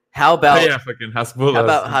dude, how about fucking Hasbulla? How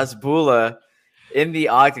about Hasbulla in the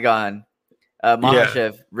octagon?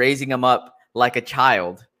 Makhachev raising him up like a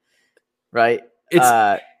child, right?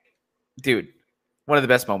 It's dude, one of the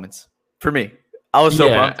best moments for me. I was so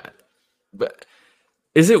pumped. But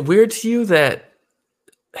is it weird to you that?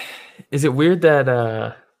 Is it weird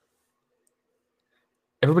that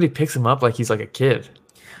everybody picks him up like he's like a kid?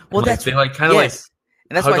 Well, that's they like kind of like,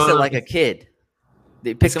 and that's why I said like a kid.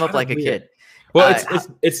 They pick him up like a kid. Well,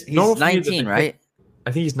 it's he's 19, right?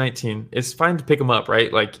 I think he's 19. It's fine to pick him up,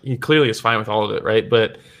 right? Like he clearly is fine with all of it, right?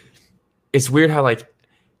 But it's weird how like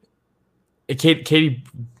Katie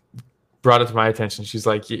brought it to my attention. She's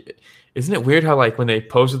like, isn't it weird how like when they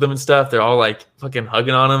pose with them and stuff, they're all like fucking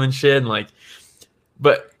hugging on him and shit, and like,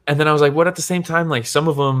 and then I was like, what? At the same time, like some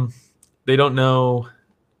of them, they don't know.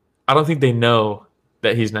 I don't think they know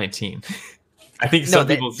that he's 19. I think some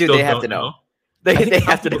people still they have to know. They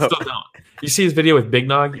have to know. Still don't. You see his video with Big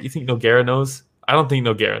Nog? You think Nogueira knows? I don't think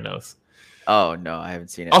Nogueira knows. Oh no, I haven't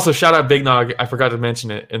seen it. Also, shout out Big Nog. I forgot to mention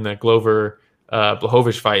it in the Glover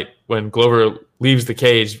Blachowicz fight. When Glover leaves the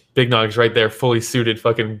cage, Big Nog's right there, fully suited,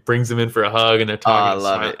 fucking brings him in for a hug, and they're talking. I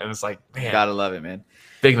love it. And it's like, man, gotta love it, man.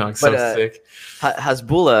 Big Nog's so sick.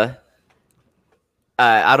 Hasbulla,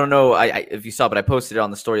 I don't know if you saw, but I posted it on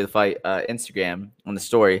the Story of the Fight Instagram on the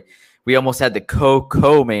story. We almost had the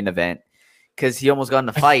co-main event because he almost got in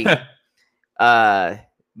the fight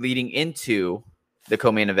leading into the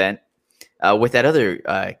co-main event with that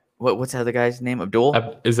other what's the other guy's name?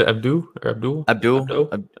 Abdul? Is it Abdul or Abdul?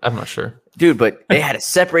 Abdul? I'm not sure. Dude, but they had to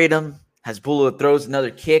separate him. Hasbulla throws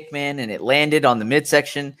another kick, man, and it landed on the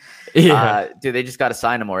midsection. Yeah. Dude, they just got to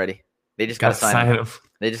sign him already. They just got to sign him.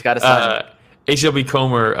 They just got to sign him. HLB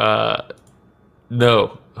Comer,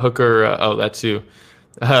 no. Hooker, that too.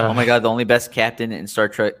 Oh my God, the only best captain in Star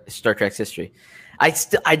Trek's history. I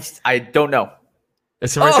don't know.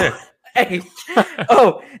 It's right there. Hey.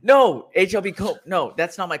 Oh, no. HLB Comer. No,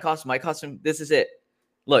 that's not my costume. My costume, this is it.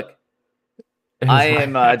 Look. I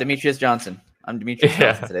am Demetrius Johnson. I'm Demetrius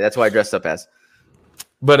Johnson today. That's why I dressed up as.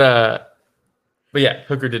 But yeah,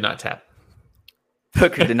 Hooker did not tap.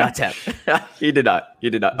 Hooker did not tap. He did not.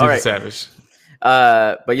 All right. Savage.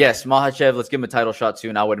 But yes, Makhachev, let's give him a title shot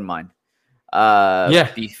soon. I wouldn't mind.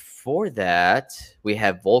 Before that, we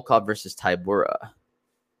have Volkov versus Tybura.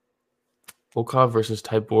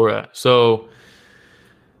 So,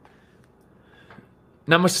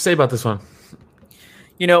 not much to say about this one.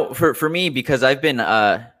 You know, for me, because I've been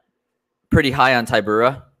pretty high on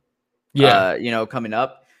Tybura. Yeah. Coming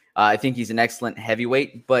up, I think he's an excellent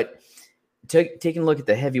heavyweight. But taking a look at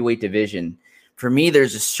the heavyweight division, for me,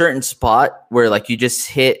 there's a certain spot where like you just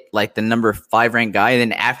hit like the number 5 ranked guy, and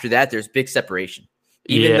then after that, there's big separation.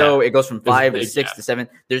 Even though it goes from 5 to 6 to 7,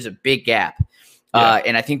 there's a big gap.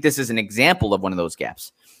 And I think this is an example of one of those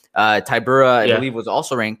gaps. Tybura, I believe, was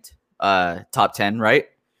also ranked top 10, right?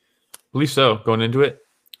 I believe so, going into it.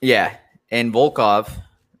 Yeah. And Volkov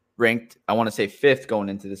ranked, I want to say 5th going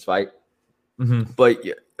into this fight. Mm-hmm. But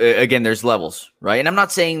again, there's levels, right? And I'm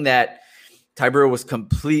not saying that Tybura was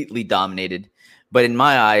completely dominated, but in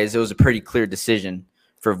my eyes, it was a pretty clear decision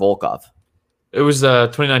for Volkov. It was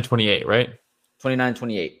 29-28, right?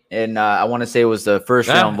 29-28. And I want to say it was the first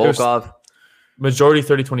round Volkov. Majority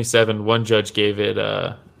 30-27. One judge gave it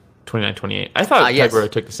 29-28. I thought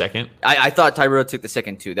Tybura took the second. I thought Tybura took the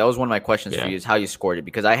second too. That was one of my questions for you, is how you scored it,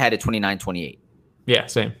 because I had it 29-28. Yeah,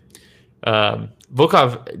 same.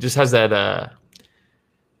 Volkov just has that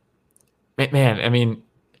man, I mean,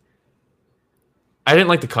 I didn't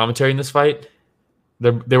like the commentary in this fight.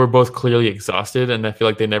 They were both clearly exhausted, and I feel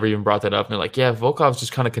like they never even brought that up. And they're like, yeah, Volkov's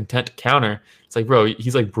just kind of content to counter. It's like, bro,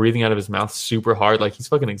 he's like breathing out of his mouth super hard. Like he's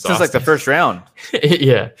fucking exhausted. This is like the first round.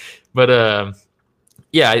 Yeah. But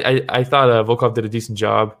I thought Volkov did a decent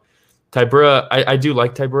job. Tybura, I do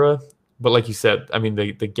like Tybura, but like you said, I mean,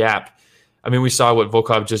 the gap. I mean, we saw what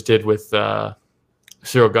Volkov just did with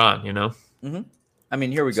Cyril Gane, you know? Mm-hmm. I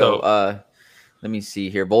mean, here we go. Let me see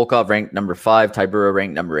here. Volkov ranked number 5, Tybura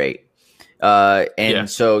ranked number 8.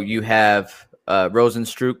 So you have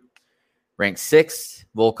Rosenstruck ranked 6th,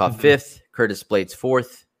 Volkov 5th, Curtis Blades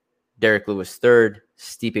 4th, Derek Lewis 3rd,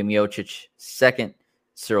 Stipe Miocic second,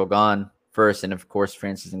 Cyril Gane first, and of course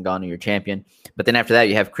Francis Ngannou, your champion. But then after that,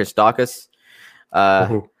 you have Chris Daukaus,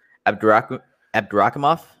 Abdurakhimov.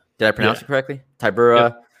 Did I pronounce it correctly?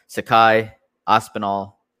 Tybura, Sakai,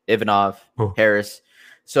 Aspinall, Ivanov, Harris.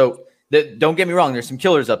 So don't get me wrong, there's some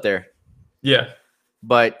killers up there. Yeah.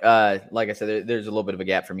 But like I said, there's a little bit of a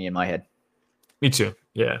gap for me in my head. Me too.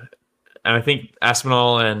 Yeah. And I think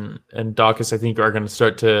Aspinall and Daukaus, I think, are going to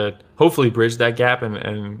start to hopefully bridge that gap,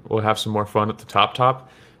 and we'll have some more fun at the top.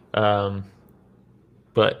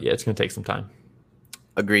 But yeah, it's going to take some time.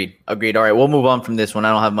 Agreed. All right, we'll move on from this one.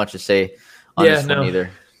 I don't have much to say on this one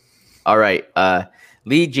either. All right.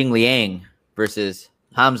 Li Jingliang versus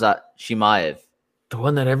Khamzat Chimaev. The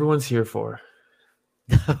one that everyone's here for.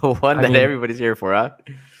 The one that everybody's here for, huh?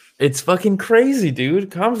 It's fucking crazy,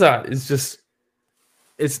 dude. Khamzat is just,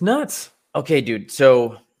 it's nuts. Okay, dude.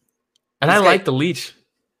 So, and I like the leech.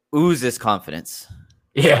 Oozes confidence.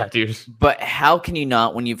 Yeah, dude. But how can you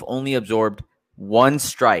not when you've only absorbed one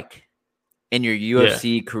strike in your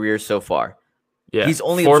UFC career so far? Yeah. He's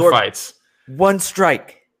only 4 absorbed fights. One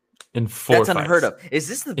strike. In 4 fights. That's unheard of. Is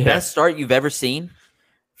this the best start you've ever seen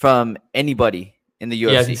from anybody in the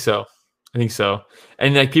UFC? Yeah, I think so.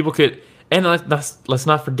 And like people could, and let's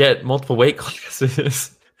not forget multiple weight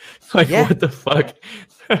classes. Like what the fuck?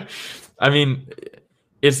 I mean,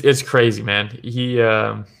 it's crazy, man. He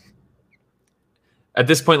at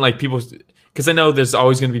this point, like people, because I know there's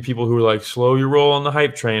always going to be people who are like, slow your roll on the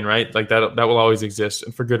hype train, right? Like that will always exist,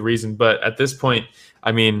 and for good reason. But at this point,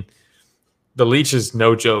 I mean, the leech is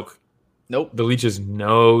no joke. Nope. The leech is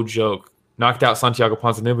no joke. Knocked out Santiago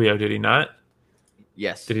Ponzinibbio, did he not?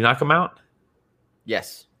 Yes. Did he knock him out?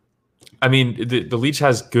 Yes. I mean, the leech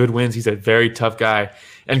has good wins. He's a very tough guy.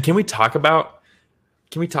 And can we talk about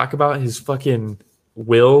his fucking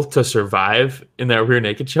will to survive in that rear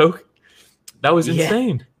naked choke? That was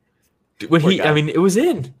insane. When it was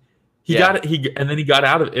in. He got it. And then he got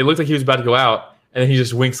out of it. It looked like he was about to go out, and then he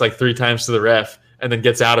just winks like 3 times to the ref, and then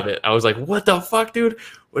gets out of it. I was like, "What the fuck, dude?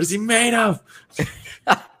 What is he made of?"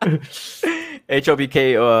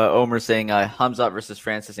 HOBK Omer saying Khamzat versus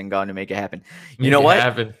Francis Ngannou to make it happen. You know what?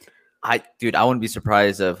 I wouldn't be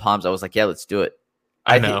surprised if Khamzat was like, "Yeah, let's do it."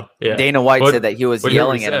 I know. Yeah. Dana White said that he was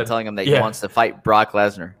yelling at him, telling him that he wants to fight Brock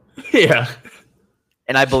Lesnar. Yeah.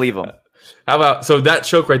 And I believe him. How about that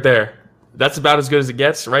choke right there? That's about as good as it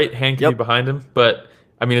gets, right? Hand can be behind him, but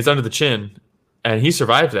I mean, it's under the chin, and he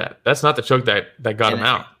survived that. That's not the choke that got him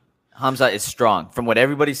out. Khamzat is strong. From what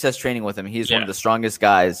everybody says training with him, he's one of the strongest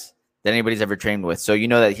guys that anybody's ever trained with. So you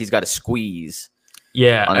know that he's got a squeeze.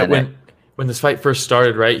 Yeah. When this fight first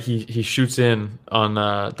started, right, he shoots in on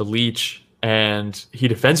the leech, and he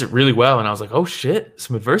defends it really well. And I was like, oh shit,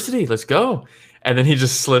 some adversity, let's go. And then he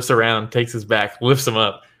just slips around, takes his back, lifts him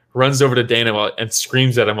up, runs over to Dana and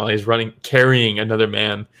screams at him while he's running, carrying another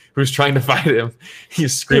man who's trying to fight him.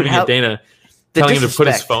 He's screaming at Dana, telling him to put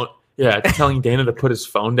his phone. Yeah, telling Dana to put his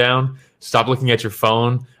phone down. Stop looking at your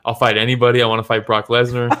phone. I'll fight anybody. I want to fight Brock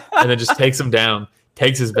Lesnar. And then just takes him down,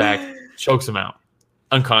 takes his back, chokes him out.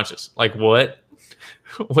 Unconscious. Like, what?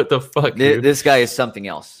 What the fuck, dude? This guy is something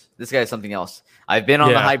else. I've been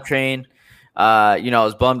on the hype train. I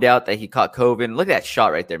was bummed out that he caught COVID. Look at that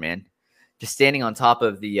shot right there, man. Just standing on top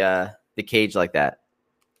of the cage like that.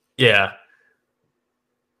 Yeah.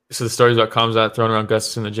 So the stories about Khamzat throwing around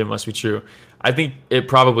Gustafsson in the gym must be true. I think it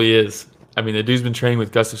probably is. I mean, the dude's been training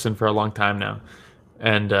with Gustafsson for a long time now.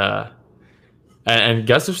 And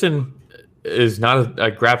Gustafsson is not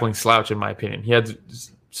a grappling slouch, in my opinion. He had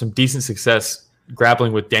some decent success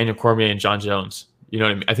grappling with Daniel Cormier and John Jones. You know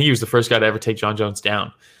what I mean? I think he was the first guy to ever take John Jones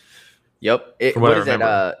down. Yep. What is it?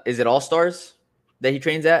 Is it All Stars that he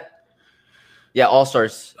trains at? Yeah, All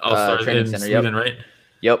Stars. Training Center. Sweden, right?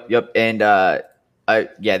 Yep. And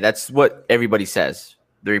that's what everybody says.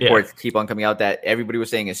 The reports keep on coming out that everybody was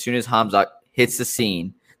saying as soon as Khamzat hits the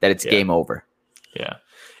scene that it's game over. Yeah.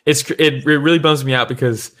 It really bums me out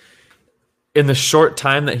because in the short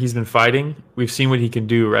time that he's been fighting, we've seen what he can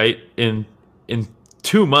do, right? In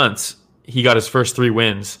 2 months, he got his first 3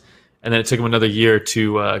 wins, and then it took him another year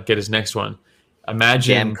to get his next one.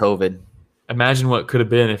 Imagine COVID. Imagine what could have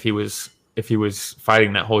been if he was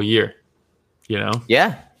fighting that whole year. You know?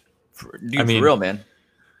 Yeah. Dude, for real, man.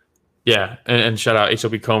 Yeah, and shout out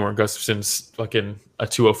HLB Comer. Gustafsson's fucking a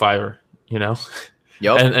 205er, you know?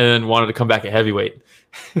 Yep. And then wanted to come back at heavyweight.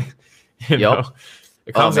 You know?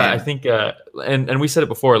 It comes out, I think, and we said it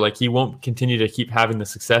before, like he won't continue to keep having the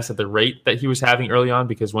success at the rate that he was having early on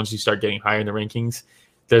because once you start getting higher in the rankings,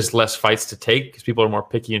 there's less fights to take because people are more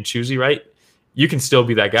picky and choosy, right? You can still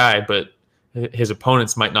be that guy, but his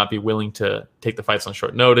opponents might not be willing to take the fights on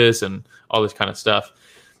short notice and all this kind of stuff.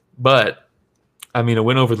 But I mean, a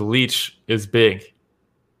win over the Leech is big.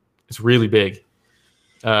 It's really big.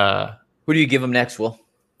 Who do you give him next, Will?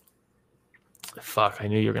 Fuck, I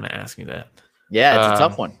knew you were going to ask me that. Yeah, it's a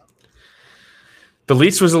tough one. The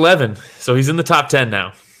Leech was 11, so he's in the top 10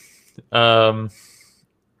 now. I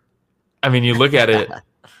mean, you look at it.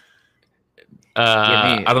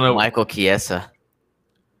 I don't know. Michael Chiesa.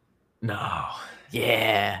 No.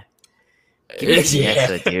 Yeah. Give me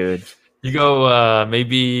Chiesa, dude. You go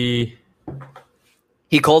maybe.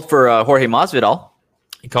 He called for Jorge Masvidal.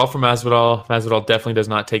 He called for Masvidal. Masvidal definitely does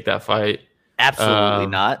not take that fight. Absolutely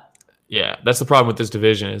not. Yeah, that's the problem with this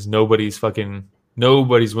division is nobody's willing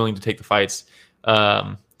to take the fights.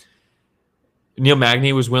 Neil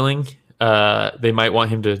Magny was willing. They might want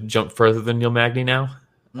him to jump further than Neil Magny now.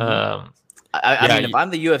 Mm-hmm. I mean, if I'm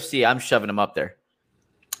the UFC, I'm shoving him up there.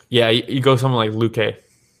 Yeah, you go someone like Luque.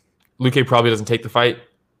 Luque probably doesn't take the fight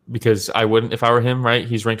because I wouldn't if I were him, right?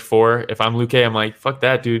 He's ranked 4. If I'm Luque, I'm like, fuck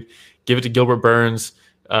that, dude. Give it to Gilbert Burns,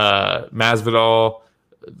 Masvidal,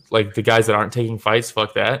 like the guys that aren't taking fights,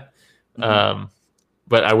 fuck that. Mm-hmm.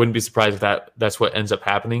 But I wouldn't be surprised if that's what ends up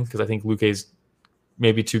happening because I think Luque's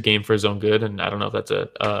maybe too game for his own good, and I don't know if that's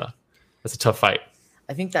a tough fight.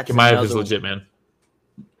 I think that's Chimaev is legit, man.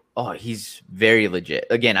 Oh, he's very legit.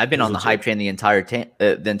 Again, I've been on the hype train the entire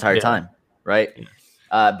time, right?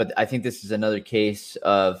 Yeah. But I think this is another case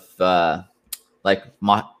of like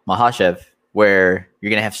Makhachev, where you're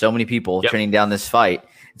gonna have so many people turning down this fight.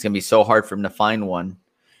 It's gonna be so hard for him to find one.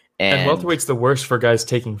 And welterweight's the worst for guys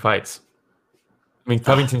taking fights. I mean,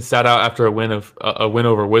 Covington sat out after a win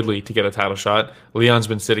over Woodley to get a title shot. Leon's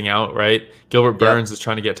been sitting out, right? Gilbert Burns is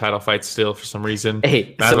trying to get title fights still for some reason.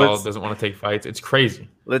 Hey, Masvidal doesn't want to take fights. It's crazy.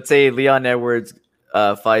 Let's say Leon Edwards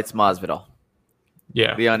fights Masvidal.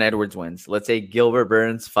 Yeah. Leon Edwards wins. Let's say Gilbert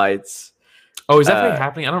Burns fights. Oh, is that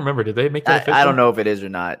happening? I don't remember. Did they make that official? I don't know if it is or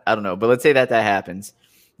not. I don't know. But let's say that happens.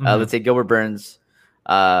 Mm-hmm. Let's say Gilbert Burns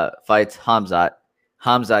fights Khamzat.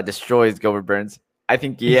 Khamzat destroys Gilbert Burns. I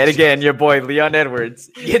think yet again your boy Leon Edwards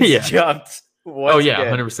gets jumped. Oh yeah,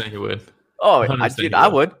 100% he would. Oh, dude, I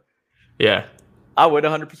would. Yeah, I would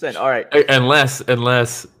 100%. All right,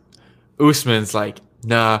 unless Usman's like,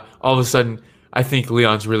 nah. All of a sudden, I think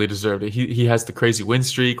Leon's really deserved it. He has the crazy win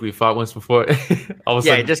streak. We fought once before. All of a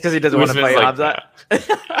sudden, just because he doesn't want to fight Khamzat.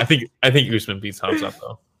 I think Usman beats Khamzat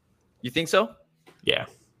though. You think so? Yeah.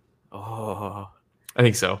 Oh. I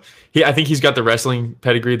think so. I think he's got the wrestling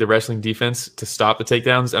pedigree, the wrestling defense to stop the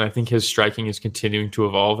takedowns, and I think his striking is continuing to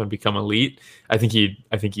evolve and become elite. I think he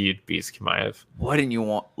beats Chimaev. Wouldn't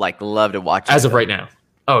you love to watch as of right now?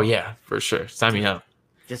 Oh yeah, for sure. Sign me up.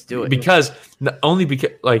 Just do it. Because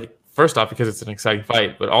first off, because it's an exciting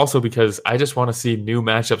fight, but also because I just want to see new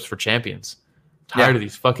matchups for champions. I'm tired of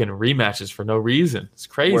these fucking rematches for no reason. It's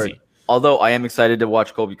crazy. Word. Although I am excited to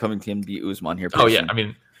watch Colby Covington beat Usman here. Oh yeah, I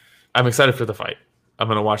mean, I'm excited for the fight. I'm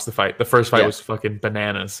gonna watch the fight. The first fight was fucking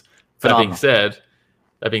bananas. Phenomenal.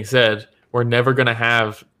 That being said, we're never gonna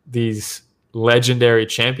have these legendary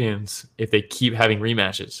champions if they keep having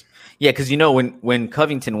rematches. Yeah, because when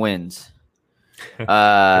Covington wins, they're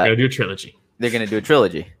gonna do a trilogy. They're gonna do a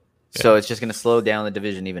trilogy. Yeah. So it's just gonna slow down the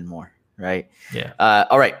division even more, right? Yeah.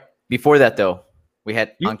 All right. Before that though, we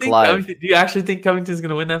had Ankalaev. Do you actually think Covington's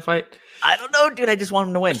gonna win that fight? I don't know, dude. I just want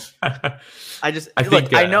him to win.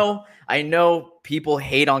 I know people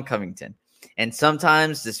hate on Covington, and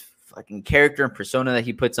sometimes this fucking character and persona that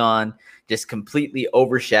he puts on just completely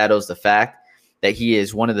overshadows the fact that he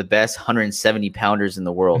is one of the best 170 pounders in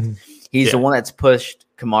the world. He's the one that's pushed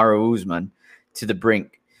Kamaru Usman to the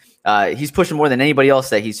brink. He's pushed him more than anybody else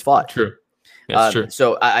that he's fought. True. That's true.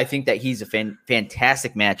 So I think that he's a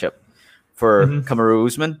fantastic matchup for Kamaru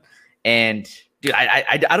Usman. And dude,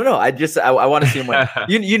 I don't know. I want to see him win.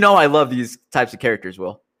 You know I love these types of characters,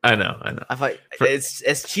 Will. I know. I fight. It's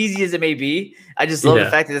as cheesy as it may be. I just love the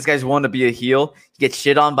fact that this guy's willing to be a heel. He gets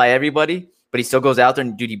shit on by everybody, but he still goes out there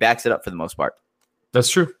and he backs it up for the most part. That's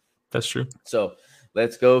true. So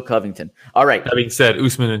let's go Covington. All right. That being said,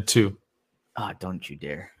 Usman in 2. Ah, don't you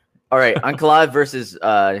dare. All right, Ankalaev versus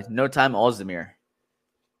No Time Ozdemir.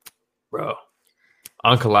 Bro,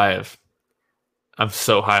 Ankalaev. I'm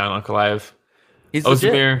so high on Ankalaev. He's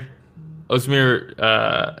Ozdemir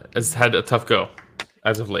has had a tough go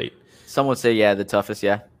as of late. Some would say, the toughest,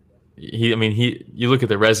 yeah. You look at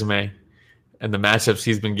the resume and the matchups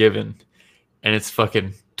he's been given, and it's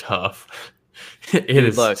fucking tough. It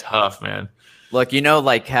is tough, man. Look,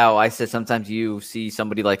 like how I said sometimes you see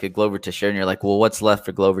somebody like a Glover Teixeira, and you're like, well, what's left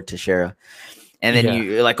for Glover Teixeira? And then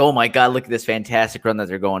you're like, oh my God, look at this fantastic run that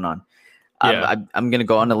they're going on. I'm gonna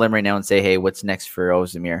go on a limb right now and say, hey, what's next for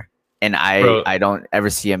Ozdemir? And I don't ever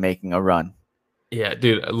see him making a run. Yeah,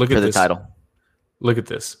 dude, look for at the this title. Look at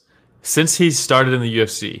this. Since he started in the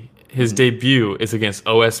UFC, his debut is against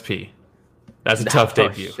OSP. That's a tough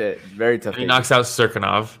debut. Shit. Very tough. He knocks out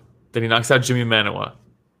Serkinov. Then he knocks out Jimmy Manuwa.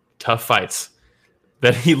 Tough fights.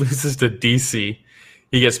 Then he loses to DC.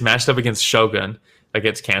 He gets matched up against Shogun. That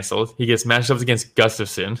gets canceled. He gets matched up against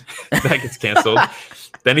Gustafsson. That gets canceled.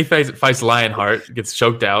 Then he fights Lionheart. Gets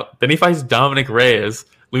choked out. Then he fights Dominic Reyes.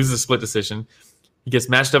 Loses a split decision. He gets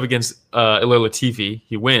matched up against Ilir Latifi.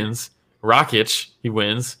 He wins. Rakic. He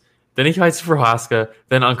wins. Then he fights Prohaska.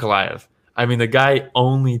 Then Ankalaev. I mean, the guy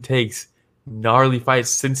only takes gnarly fights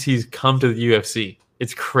since he's come to the UFC.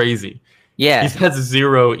 It's crazy. Yeah. He's had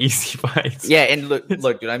 0 easy fights. Yeah, and look,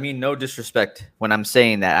 dude, I mean, no disrespect when I'm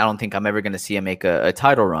saying that. I don't think I'm ever going to see him make a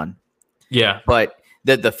title run. Yeah. But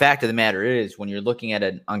the fact of the matter is, when you're looking at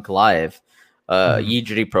an Ankalaev,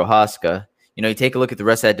 Jiri Prohaska, you take a look at the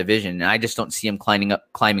rest of that division, and I just don't see him climbing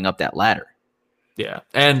up that ladder. Yeah.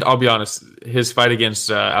 And I'll be honest, his fight against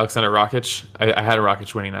Alexander Rakic, I had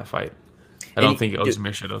Rakic winning that fight. I don't think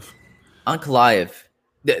Ozdemir should have. Ankalaev,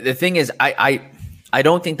 the thing is, I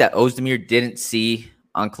don't think that Ozdemir didn't see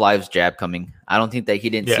Ankalaev's jab coming. I don't think that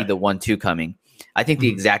he didn't see the 1-2 coming. I think the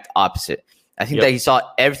exact opposite. I think that he saw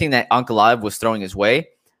everything that Ankalaev was throwing his way,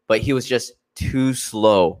 but he was just too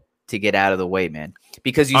slow to get out of the way, man.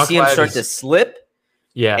 Because you see him start to slip,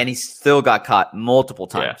 and he still got caught multiple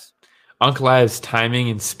times. Yeah. Ankalaev's timing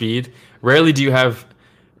and speed. Rarely do you have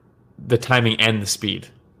the timing and the speed.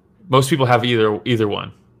 Most people have either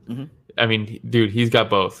one. Mm-hmm. I mean, dude, he's got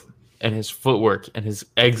both. And his footwork and his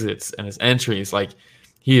exits and his entries, like,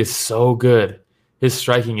 he is so good. His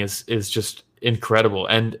striking is just incredible.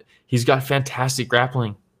 And he's got fantastic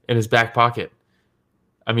grappling in his back pocket.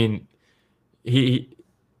 I mean,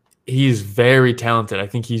 he's very talented. I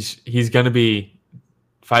think he's going to be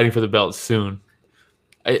fighting for the belt soon.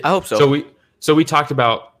 I hope so. So we talked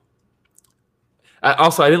about.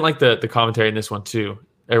 Also, I didn't like the commentary in this one too.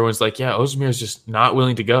 Everyone's like, "Yeah, Ozdemir is just not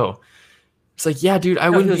willing to go." It's like, yeah, dude,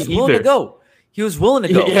 I wouldn't be either. He was willing to go. He was willing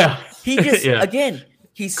to go. Yeah. He just again,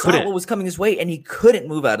 he saw what was coming his way, and he couldn't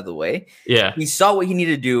move out of the way. Yeah. He saw what he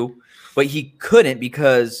needed to do, but he couldn't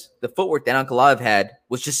because the footwork that Ankalaev had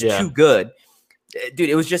was just too good. Dude,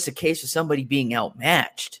 it was just a case of somebody being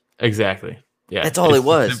outmatched. Exactly. Yeah. That's all it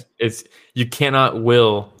was. It's you cannot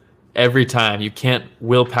will every time. You can't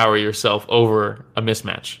willpower yourself over a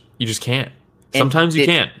mismatch. You just can't. Sometimes you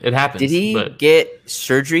can't. It happens. Did he get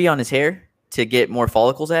surgery on his hair to get more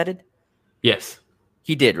follicles added? Yes.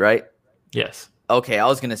 He did, right? Yes. Okay, I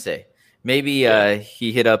was going to say. Maybe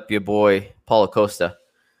he hit up your boy, Paulo Costa.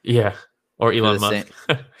 Yeah. Or Elon Musk.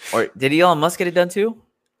 Or did Elon Musk get it done too?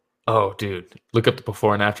 Oh, dude. Look up the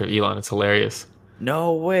before and after of Elon. It's hilarious.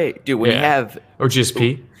 No way. Dude, when you have... Or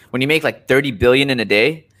GSP. When you make like $30 billion in a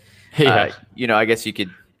day, I guess you could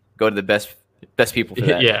go to the best people for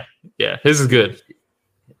that. Yeah. His is good.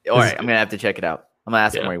 All right, I'm going to have to check it out. I'm going to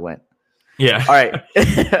ask him where he went. Yeah. All right.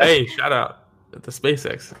 Hey, shout out to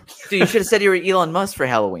SpaceX. Dude, you should have said you were Elon Musk for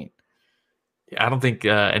Halloween. Yeah, I don't think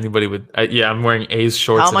anybody would. I'm wearing A's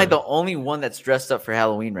shorts. How am I the only one that's dressed up for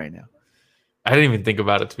Halloween right now? I didn't even think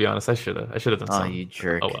about it, to be honest. I should have done something. Oh, you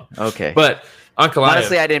jerk. Oh, well. Okay. But Ankalaev,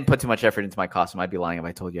 honestly, I didn't put too much effort into my costume. I'd be lying if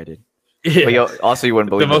I told you I did. Yeah. But you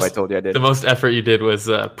wouldn't believe me if I told you I did. The most effort you did was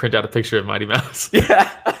print out a picture of Mighty Mouse. Yeah.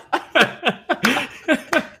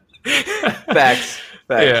 Facts.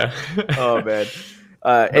 Yeah. Oh, man.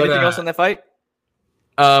 Anything else on that fight?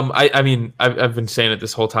 I mean, I've been saying it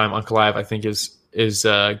this whole time. Ankalaev, I think, is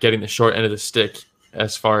getting the short end of the stick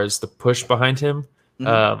as far as the push behind him.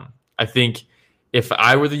 Mm-hmm. I think if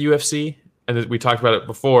I were the UFC, and we talked about it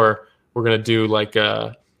before, we're gonna do like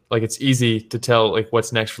it's easy to tell like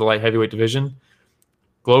what's next for the light heavyweight division.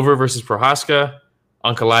 Glover versus Prohaska,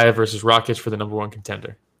 Ankalaev versus Rakic for the number one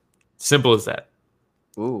contender. Simple as that.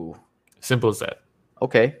 Ooh. Simple as that.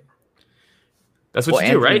 Okay. That's what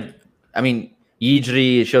you do, right? I mean,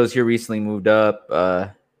 Yijiri, it shows here, recently moved up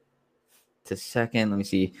to second. Let me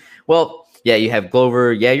see. Well, yeah, you have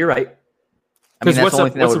Glover. Yeah, you're right. I mean, that's the only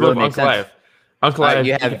thing that would really make sense. Ankalaev,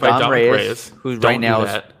 you have Dom Reyes, who right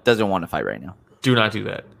now doesn't want to fight right now. Do not do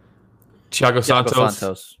that. Thiago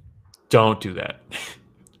Santos. Don't do that.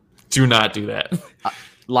 Do not do that.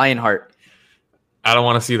 Lionheart. I don't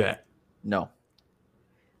want to see that. No.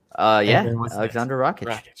 Alexander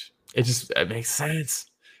Rakic. It makes sense.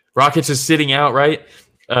 Rakic is sitting out, right?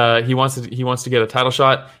 He wants to get a title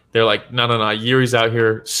shot. They're like, no. Yuri's out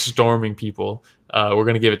here storming people. We're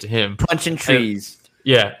gonna give it to him. Punching trees.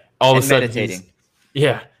 And, all of a sudden meditating.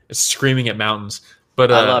 Screaming at mountains.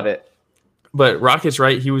 But I love it. But Rakic,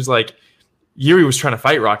 right? He was like, Yuri was trying to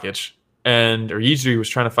fight Rakic, or Yuri was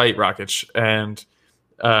trying to fight Rakic, and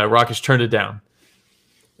Rakic turned it down.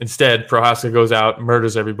 Instead, Prohaska goes out,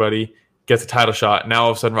 murders everybody, gets a title shot. Now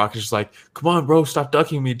all of a sudden, Rakic is like, "Come on, bro, stop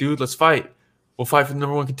ducking me, dude. Let's fight. We'll fight for the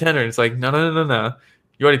number 1 contender." And it's like, no.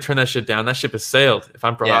 You already turned that shit down. That ship has sailed. If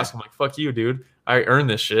I'm Prohaska, I'm like, fuck you, dude. I earned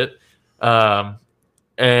this shit.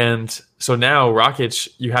 And so now Rakic,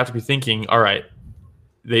 you have to be thinking, all right,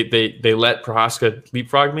 they let Prohaska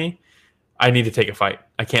leapfrog me. I need to take a fight.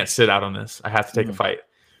 I can't sit out on this. I have to take a fight.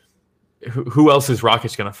 Who else is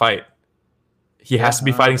Rakic going to fight? He has to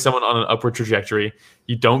be fighting someone on an upward trajectory.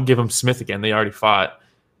 You don't give him Smith again. They already fought.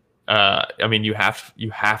 I mean, you have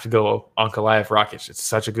to go Ankalaev Rakic. It's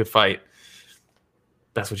such a good fight.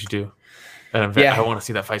 That's what you do. And I want to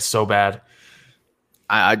see that fight so bad.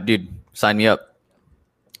 Dude, sign me up.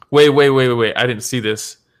 Wait. I didn't see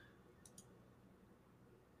this.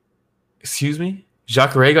 Excuse me?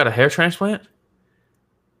 Jacare got a hair transplant?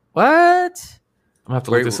 What? I'm going to have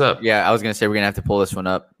to look this up. Yeah, I was going to say we're going to have to pull this one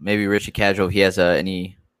up. Maybe Richie Casual, if he has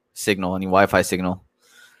any signal, any Wi-Fi signal.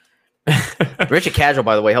 Richie Casual,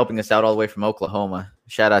 by the way, helping us out all the way from Oklahoma.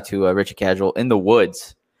 Shout out to Richie Casual in the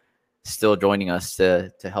woods, still joining us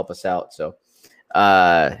to help us out. So,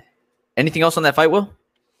 anything else on that fight, Will?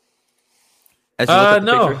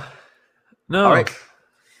 No. All right.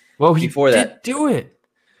 Well, he did do it.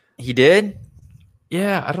 He did?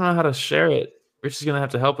 Yeah, I don't know how to share it. Rich is going to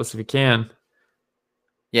have to help us if he can.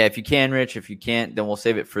 Yeah, if you can, Rich. If you can't, then we'll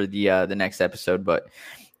save it for the next episode. But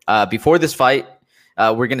before this fight,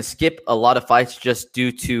 we're going to skip a lot of fights just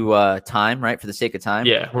due to time, right? For the sake of time.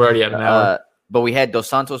 Yeah, we're already at an hour. But we had Dos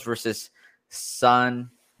Santos versus Saint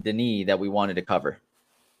Denis that we wanted to cover.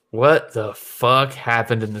 What the fuck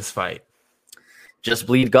happened in this fight? Just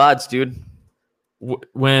bleed gods, dude.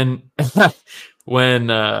 When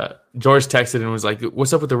George texted and was like,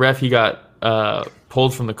 "What's up with the ref? He got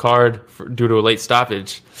pulled from the card due to a late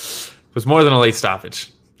stoppage." It was more than a late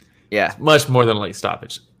stoppage. Yeah, much more than a late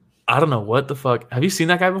stoppage. I don't know what the fuck. Have you seen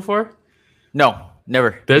that guy before? No,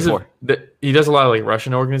 never. He does a lot of like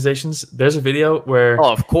Russian organizations. There's a video where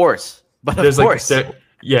of course, but there's like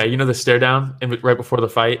the stare down and right before the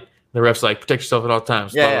fight. The ref's like, protect yourself at all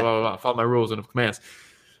times. Yeah, blah, blah, blah, blah, follow my rules and commands.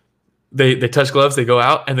 They touch gloves, they go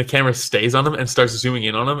out, and the camera stays on him and starts zooming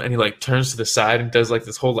in on him, and he like turns to the side and does like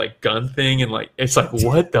this whole like gun thing, and like it's like,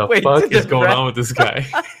 what the fuck is going on with this guy?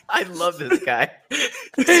 I love this guy.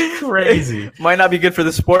 It's crazy. Might not be good for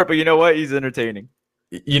the sport, but you know what? He's entertaining.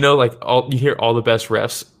 You know, like you hear all the best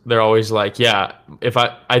refs, they're always like, yeah, if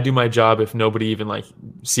I do my job, if nobody even like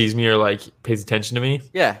sees me or like pays attention to me.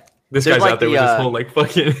 Yeah. This guy's like out there with this whole like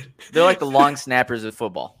fucking. They're like the long snappers of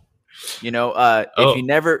football. You know,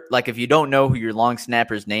 if you don't know who your long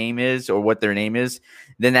snapper's name is or what their name is,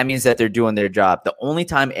 then that means that they're doing their job. The only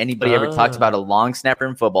time anybody ever talks about a long snapper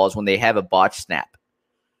in football is when they have a botched snap.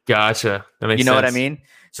 Gotcha. That makes sense. You know what I mean?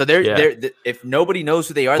 So they're if nobody knows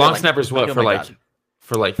who they are, long snappers what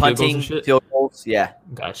for like punting, field goals. Yeah.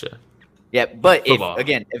 Gotcha. Yeah, but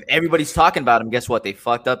if everybody's talking about them, guess what? They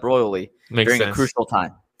fucked up royally during a crucial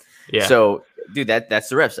time. Yeah. So, dude, that's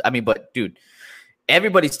the refs. I mean, but dude,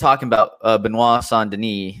 everybody's talking about Benoit Saint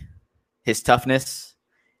Denis, his toughness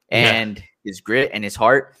and his grit and his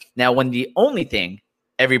heart. Now, when the only thing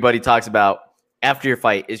everybody talks about after your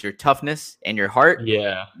fight is your toughness and your heart,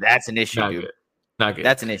 that's an issue, dude. Not good.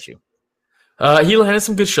 That's an issue. He landed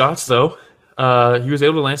some good shots, though. He was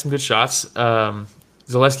able to land some good shots.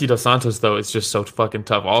 Zaleski Dos Santos, though, is just so fucking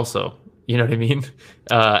tough also. You know what I mean?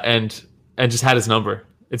 And just had his number.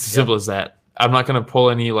 It's as simple as that. I'm not going to pull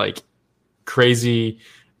any, like, crazy,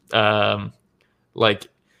 like,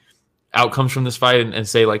 outcomes from this fight and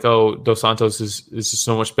say, like, oh, Dos Santos is just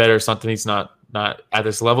so much better. Something he's not at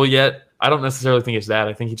this level yet. I don't necessarily think it's that.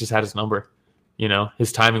 I think he just had his number. You know,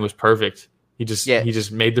 his timing was perfect. He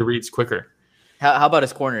just made the reads quicker. How about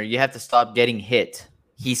his corner? You have to stop getting hit.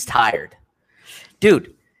 He's tired.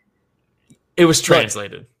 Dude. It was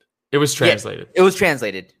translated. It was translated. Yeah, it was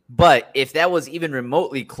translated. But if that was even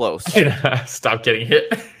remotely close. Stop getting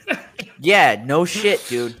hit. Yeah, no shit,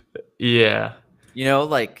 dude. Yeah. You know,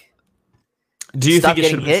 like. Do you think it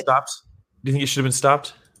should have been stopped? Do you think it should have been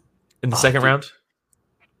stopped in the second round?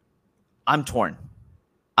 I'm torn.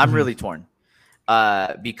 I'm really torn.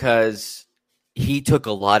 Because he took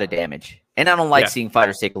a lot of damage. And I don't like seeing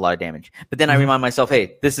fighters take a lot of damage. But then I remind myself,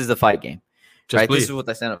 hey, this is the fight game. Right? This is what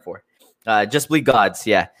I signed up for. Just bleed gods,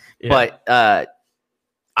 yeah. But I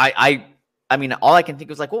mean, all I can think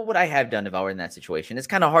was like, what would I have done if I were in that situation? It's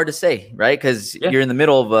kind of hard to say, right? Because you're in the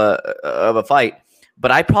middle of a fight.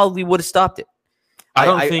 But I probably would have stopped it. I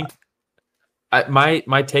don't think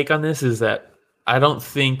My take on this is that I don't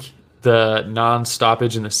think the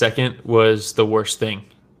non-stoppage in the second was the worst thing.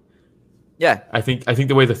 Yeah, I think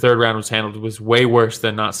the way the third round was handled was way worse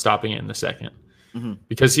than not stopping it in the second.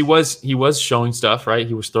 Because he was showing stuff, right?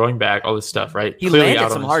 He was throwing back all this stuff, right? He clearly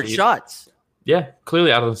landed some hard shots. Yeah,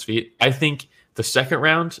 clearly out on his feet. I think the second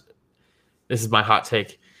round, this is my hot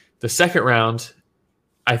take. The second round,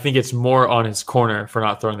 I think it's more on his corner for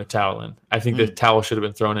not throwing the towel in. I think the towel should have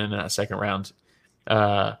been thrown in that second round.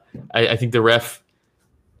 I think the ref,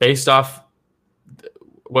 based off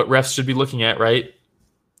what refs should be looking at, right?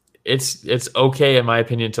 It's okay, in my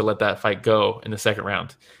opinion, to let that fight go in the second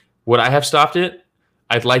round. Would I have stopped it?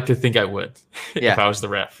 I'd like to think I would if I was the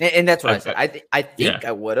ref. And that's what I said. I think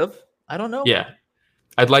I would have. I don't know. Yeah.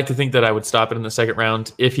 I'd like to think that I would stop it in the second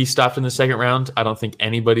round. If he stopped in the second round, I don't think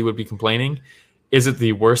anybody would be complaining. Is it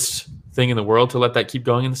the worst thing in the world to let that keep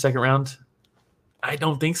going in the second round? I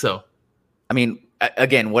don't think so. I mean,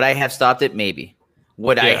 again, would I have stopped it? Maybe.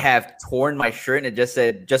 Would I have torn my shirt and it just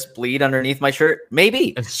said, just bleed underneath my shirt?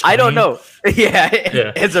 Maybe. I don't know.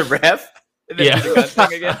 As a ref.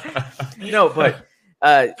 No, but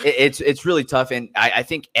it's really tough. And I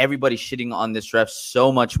think everybody's shitting on this ref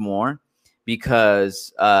so much more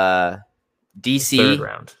because DC. Third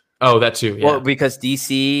round. Oh, that too. Yeah. Well, because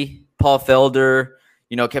DC, Paul Felder,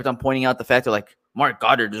 kept on pointing out the fact that like Mark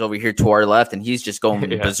Goddard is over here to our left and he's just going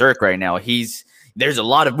berserk right now. There's a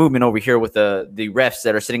lot of movement over here with the refs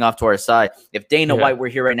that are sitting off to our side. If Dana White were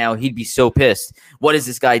here right now, he'd be so pissed. What is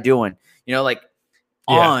this guy doing?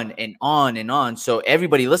 On and on and on. So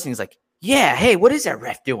everybody listening is like, yeah, hey, what is that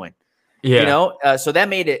ref doing? Yeah. So that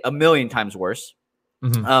made it a million times worse.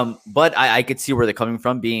 But I could see where they're coming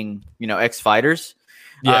from, being, ex-fighters.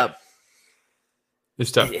 Yeah.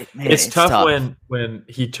 It's tough. It's tough when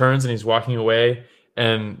he turns and he's walking away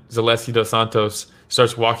and Zaleski Dos Santos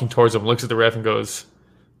starts walking towards him, looks at the ref and goes,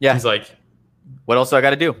 he's like, what else do I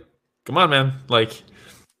got to do? Come on, man. Like,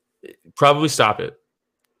 probably stop it.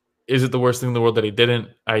 Is it the worst thing in the world that he didn't?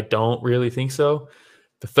 I don't really think so.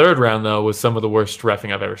 The third round, though, was some of the worst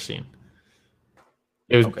reffing I've ever seen.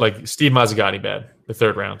 It was like Steve Mazzagatti bad, the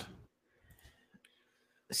third round.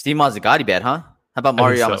 Steve Mazzagatti bad, huh? How about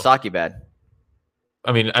Mario Yamasaki bad?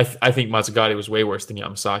 I mean, I think Mazzagatti was way worse than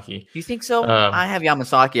Yamasaki. You think so? I have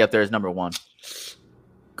Yamasaki up there as number one.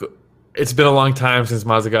 It's been a long time since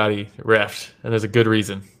Mazzagatti reffed, and there's a good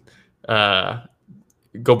reason.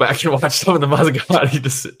 Go back and watch some of the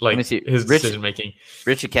Mazzagatti, his decision making.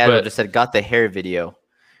 Rich Academy just said, "Got the hair video."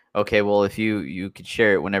 Okay, well, if you could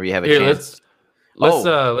share it whenever you have a chance.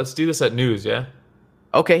 Let's do this at news, yeah.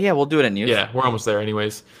 Okay, yeah, we'll do it at news. Yeah, we're almost there,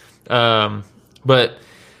 anyways. But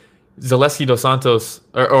Zaleski Dos Santos,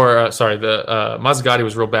 the Mazzagatti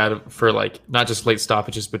was real bad for like not just late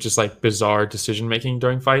stoppages, but just like bizarre decision making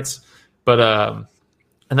during fights. But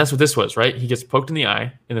and that's what this was, right? He gets poked in the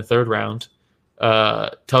eye in the third round.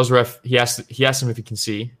 Tells ref, he asked him if he can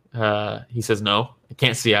see. He says no, I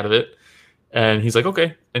can't see out of it. And he's like,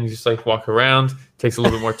 okay. And he's just like walk around, takes a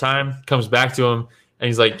little bit more time, comes back to him, and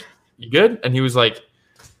he's like, you good? And he was like,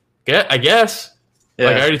 yeah, I guess. Yeah.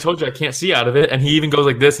 Like I already told you I can't see out of it. And he even goes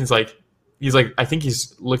like this, and he's like, I think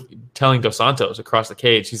he's telling Dos Santos across the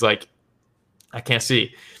cage. He's like, I can't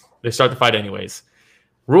see. They start the fight anyways.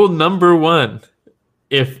 Rule number 1,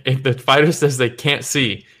 if the fighter says they can't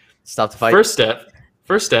see, stop the fight. First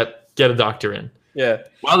step, get a doctor in. Yeah.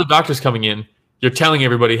 While the doctor's coming in, you're telling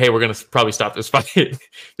everybody, hey, we're going to probably stop this fight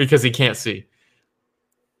because he can't see.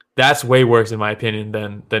 That's way worse, in my opinion,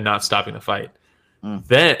 than not stopping the fight.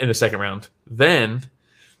 Then, in the second round, there's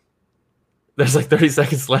like 30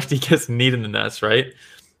 seconds left. He gets kneed in the nuts, right?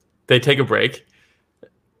 They take a break.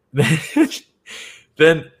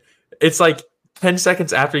 Then it's like 10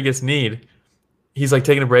 seconds after he gets kneed, he's like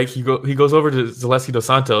taking a break. He goes over to Zaleski Dos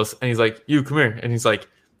Santos and he's like, you come here. And he's like,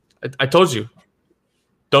 I told you,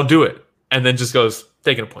 don't do it. And then just goes,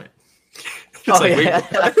 taking a point. Wait,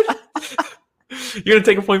 you're going to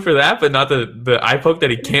take a point for that, but not the eye poke that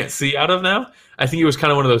he can't see out of now? I think it was kind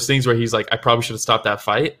of one of those things where he's like, I probably should have stopped that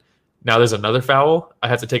fight. Now there's another foul. I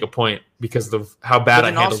have to take a point because of how bad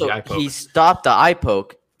I handled the eye poke. He stopped the eye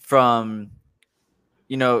poke from,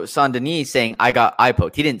 Saint-Denis saying, I got eye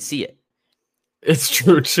poked. He didn't see it. It's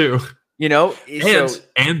true, too. And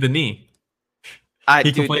the knee.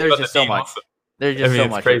 There's just so much. There's just so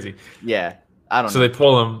much. It's crazy. Yeah. I don't know. So they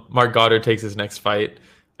pull him. Mark Goddard takes his next fight.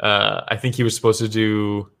 I think he was supposed to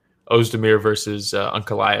do Ozdemir versus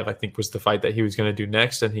Ankalaev, I think was the fight that he was going to do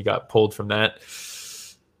next, and he got pulled from that.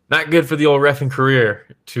 Not good for the old reffing career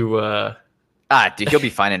to... dude, he'll be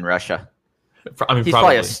fine in Russia. I mean, he's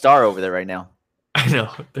probably a star over there right now. I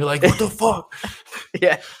know. They're like, what the fuck?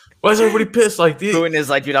 Yeah. Why is everybody pissed like this? Putin is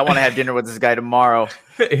like, dude, I want to have dinner with this guy tomorrow.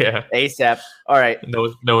 Yeah. ASAP. All right.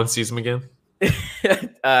 No one sees him again.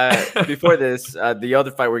 Before this, the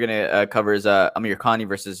other fight we're gonna cover is Amir Khani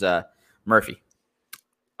versus Murphy.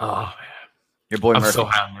 Oh man, your boy Murphy. I'm so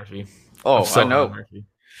high on Murphy. Oh, I know. Murphy.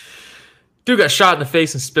 Dude got shot in the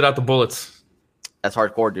face and spit out the bullets. That's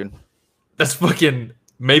hardcore, dude. That's fucking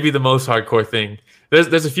maybe the most hardcore thing.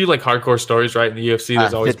 There's a few like hardcore stories, right? In the UFC,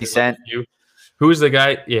 there's always 50 Cent. Who is the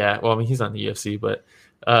guy? Yeah, well, I mean, he's on the UFC, but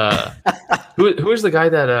who is the guy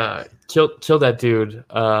that killed that dude?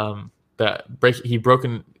 He broke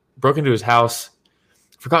into his house.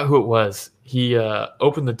 I forgot who it was. He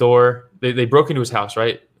opened the door. They broke into his house,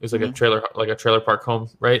 right? It was like a trailer park home,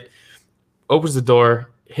 right? Opens the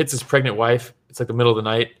door, hits his pregnant wife. It's like the middle of the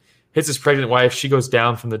night. Hits his pregnant wife. She goes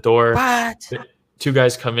down from the door. What? Two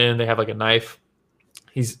guys come in. They have like a knife.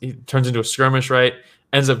 He turns into a skirmish, right?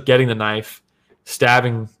 Ends up getting the knife,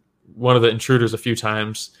 stabbing one of the intruders a few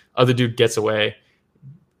times. Other dude gets away.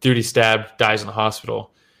 Dude he stabbed dies in the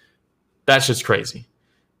hospital. That's just crazy.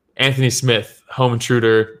 Anthony Smith, home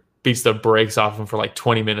intruder, beats the brakes off him for like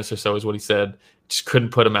 20 minutes or so is what he said. Just couldn't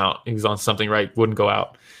put him out. He was on something, right? Wouldn't go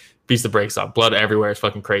out. Beats the brakes off. Blood everywhere. It's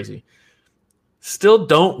fucking crazy. Still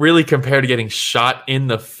don't really compare to getting shot in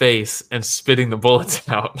the face and spitting the bullets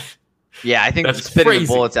out. Yeah, I think That's the spitting crazy.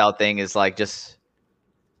 the bullets out thing is like just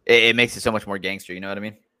it makes it so much more gangster. You know what I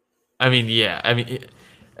mean? I mean, yeah. I mean,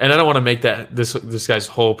 and I don't want to make that this guy's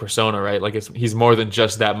whole persona, right? Like he's more than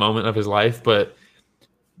just that moment of his life. But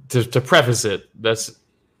to preface it,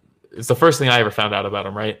 it's the first thing I ever found out about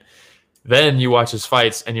him, right? Then you watch his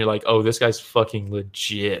fights and you're like, oh, this guy's fucking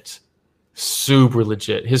legit, super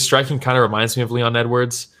legit. His striking kind of reminds me of Leon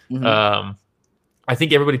Edwards. Mm-hmm. I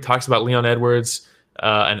think everybody talks about Leon Edwards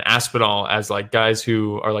and Aspinall as like guys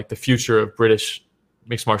who are like the future of British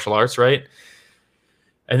mixed martial arts, right?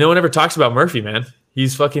 And no one ever talks about Murphy, man.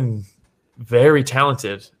 He's fucking very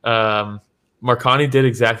talented. Marcani did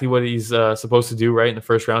exactly what he's supposed to do, right? In the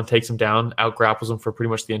first round, takes him down, out grapples him for pretty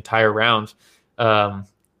much the entire round.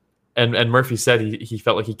 And Murphy said he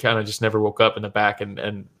felt like he kind of just never woke up in the back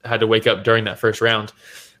and had to wake up during that first round.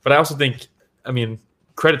 But I also think, I mean,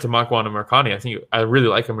 credit to Makwan and Marcani. I really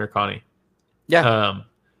like Amir Khani. Yeah.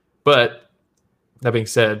 But that being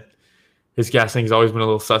said, his gassing has always been a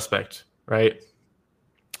little suspect, right?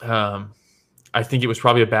 I think it was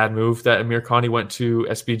probably a bad move that Amir Khani went to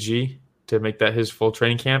SBG to make that his full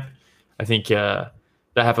training camp. I think that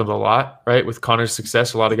happened a lot, right? With Conor's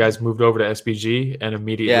success, a lot of guys moved over to SBG and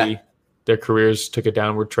immediately their careers took a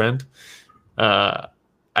downward trend. I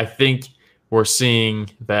think we're seeing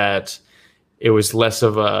that it was less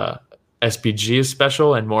of a SBG is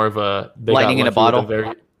special and more of a they lightning in a bottle.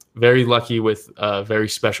 Very, very lucky with a very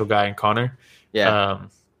special guy in Conor. Yeah.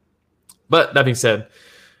 But that being said,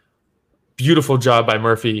 beautiful job by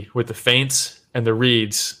Murphy with the feints and the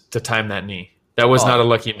reads to time that knee. That was not a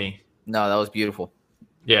lucky knee. No, that was beautiful.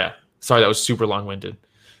 Yeah. Sorry, that was super long-winded.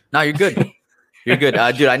 No, you're good. You're good.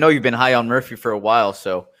 Dude, I know you've been high on Murphy for a while,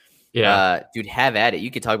 so yeah. Dude, have at it.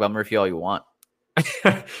 You can talk about Murphy all you want.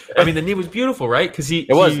 I mean, the knee was beautiful, right? Because it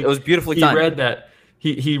was beautifully timed.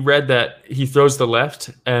 He read that he throws the left,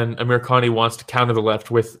 and Amir Khani wants to counter the left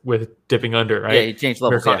with dipping under, right? Yeah, he changed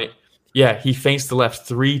levels. Yeah, he feints the left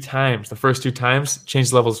 3 times. The first 2 times,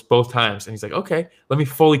 changed levels both times. And he's like, okay, let me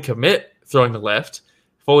fully commit throwing the left.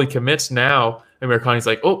 Fully commits now. Amir Khani's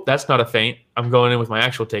like, oh, that's not a feint. I'm going in with my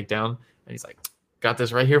actual takedown. And he's like, got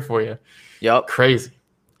this right here for you. Yep. Crazy.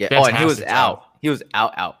 Yeah. Fantastic. And he was out. He was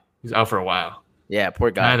out. He was out for a while. Yeah,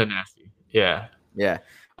 poor guy. Kind of nasty. Yeah. Yeah.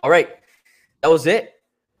 All right. That was it.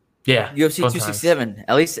 Yeah. UFC 267. Times.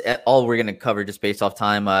 At least all we're going to cover just based off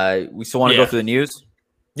time. We still want to go through the news?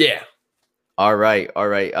 Yeah. All right.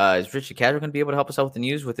 Is Richard Cadro going to be able to help us out with the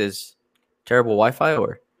news with his terrible Wi-Fi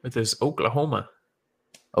or with his Oklahoma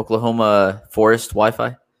forest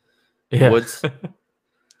Wi-Fi? Yeah. Woods.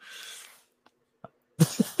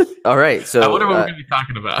 All right. So I wonder what we're going to be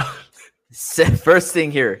talking about. First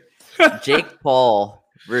thing here, Jake Paul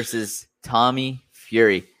versus Tommy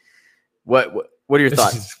Fury. What are your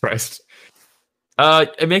thoughts? Jesus Christ.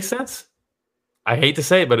 It makes sense. I hate to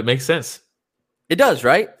say it, but it makes sense. It does,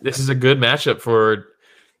 right? This is a good matchup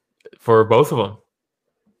for both of them.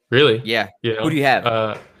 Really? Yeah. You know, who do you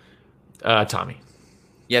have? Tommy.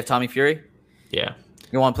 You have Tommy Fury? Yeah.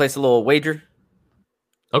 You want to place a little wager?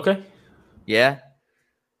 Okay. Yeah.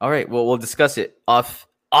 All right. Well, we'll discuss it off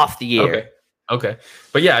the air. Okay.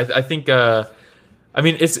 But yeah, I think. I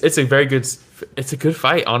mean, it's a very good. It's a good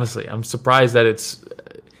fight. Honestly, I'm surprised that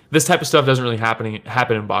this type of stuff doesn't really happen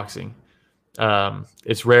in boxing.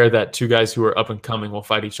 It's rare that 2 guys who are up and coming will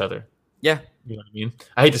fight each other. Yeah. You know what I mean?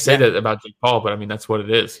 I hate to say that about Jake Paul, but I mean that's what it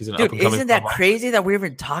is. He's an up and coming. Isn't that crazy that we're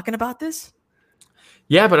even talking about this?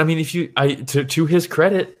 Yeah, but I mean, to his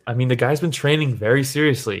credit, I mean the guy's been training very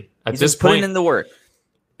seriously. At this point, putting in the work.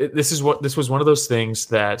 This was one of those things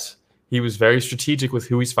that he was very strategic with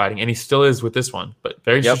who he's fighting, and he still is with this one, but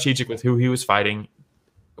very strategic with who he was fighting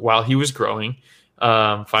while he was growing,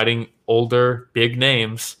 fighting older, big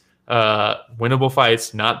names, winnable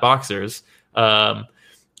fights, not boxers. And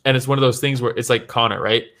it's one of those things where it's like Conor,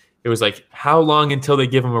 right? It was like, how long until they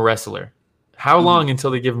give him a wrestler? How long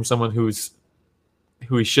until they give him someone who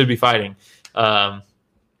he should be fighting?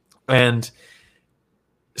 And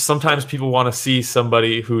sometimes people want to see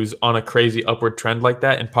somebody who's on a crazy upward trend like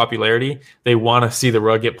that in popularity. They want to see the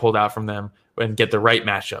rug get pulled out from them and get the right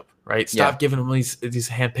matchup, right? Stop giving them these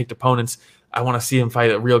hand-picked opponents. I want to see him fight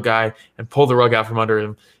a real guy and pull the rug out from under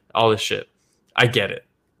him, all this shit. I get it.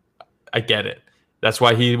 That's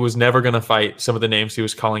why he was never going to fight some of the names he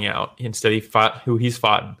was calling out. Instead, he fought who he's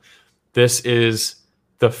fought. This is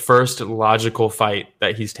the first logical fight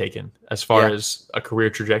that he's taken as far as a career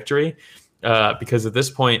trajectory. Because at this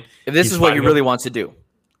point, if this is what he really wants to do.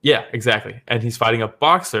 Yeah, exactly. And he's fighting a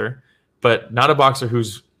boxer, but not a boxer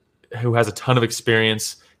who has a ton of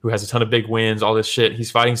experience, who has a ton of big wins, all this shit.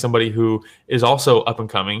 He's fighting somebody who is also up and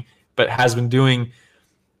coming, but has been doing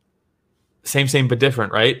same but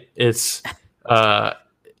different, right? It's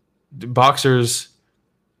boxers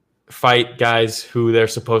fight guys who they're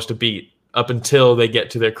supposed to beat up until they get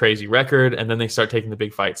to their crazy record, and then they start taking the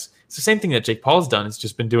big fights. It's the same thing that Jake Paul's done. It's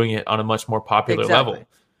just been doing it on a much more popular level.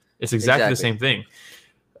 It's exactly the same thing.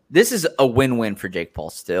 This is a win-win for Jake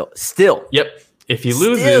Paul still. Yep. If he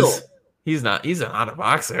loses, he's not a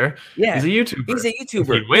boxer. Yeah. He's a YouTuber. He's a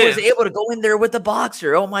YouTuber. He was able to go in there with a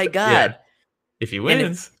boxer. Oh my God. Yeah. If he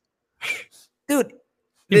wins. Dude.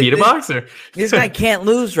 He beat a boxer. This guy can't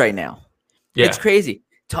lose right now. Yeah. It's crazy.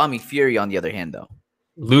 Tommy Fury, on the other hand, though.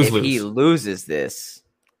 If he loses this,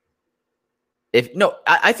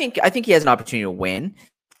 I think he has an opportunity to win.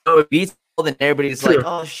 So if he beats Paul, then everybody's like,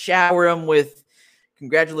 oh, shower him with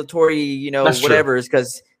congratulatory, whatever, is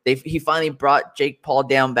because he finally brought Jake Paul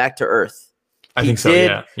down back to earth. I think so.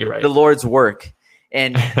 Yeah, you're right. The Lord's work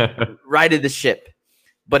and righted the ship.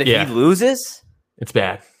 But if he loses, it's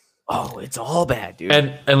bad. Oh, it's all bad, dude.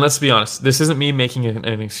 And let's be honest, this isn't me making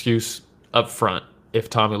an excuse up front if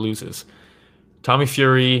Tommy loses. Tommy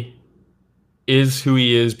Fury is who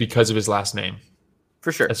he is because of his last name.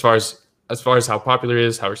 For sure. As far as how popular he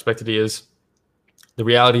is, how respected he is, the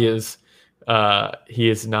reality is he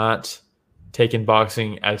is not taken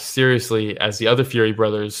boxing as seriously as the other Fury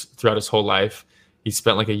brothers throughout his whole life. He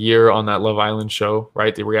spent like a year on that Love Island show,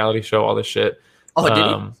 right? The reality show, all this shit. Oh, did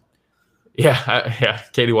he? Yeah.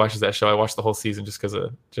 Katie watches that show. I watched the whole season just because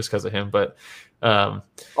of him. But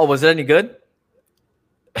was it any good?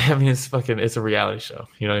 I mean, it's a reality show.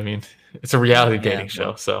 You know what I mean? It's a reality dating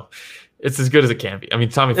show, so it's as good as it can be. I mean,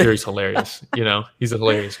 Tommy Fury's hilarious. He's a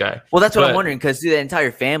hilarious guy. Well, that's what I'm wondering, because the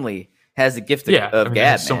entire family has the gift of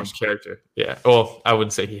gab. So much character. Yeah. Well, I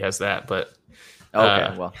wouldn't say he has that, but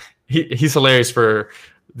he's hilarious for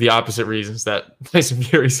the opposite reasons that Tyson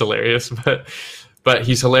Fury's hilarious, but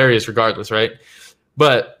he's hilarious regardless, right?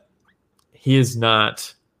 But he is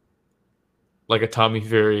not like a Tommy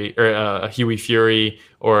Fury or a Huey Fury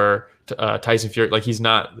or Tyson Fury. Like it's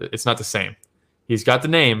not the same. He's got the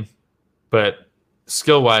name, but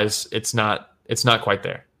skill wise, it's not quite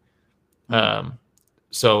there.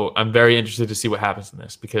 So I'm very interested to see what happens in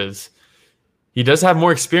this, because he does have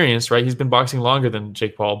more experience, right? He's been boxing longer than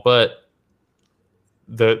Jake Paul, but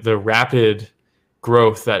the rapid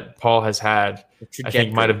growth that Paul has had, I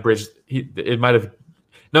think might have bridged.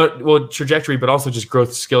 Trajectory, but also just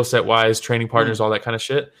growth, skill set wise, training partners, all that kind of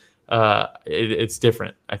shit. It's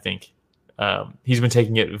different, I think. He's been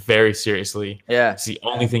taking it very seriously. Yeah, it's the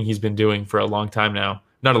only thing he's been doing for a long time now.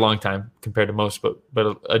 Not a long time compared to most,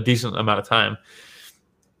 but a decent amount of time.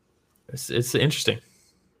 It's interesting.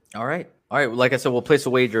 All right. Like I said, we'll place a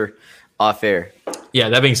wager off air. Yeah.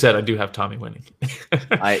 That being said, I do have Tommy winning.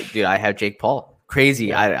 I have Jake Paul. Crazy.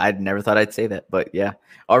 Yeah. I never thought I'd say that, but yeah.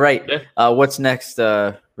 All right. Yeah. What's next,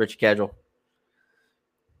 Richie Casual?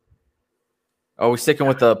 Are we sticking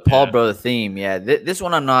with the Paul brother theme? Yeah. This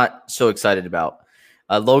one I'm not so excited about.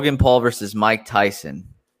 Logan Paul versus Mike Tyson.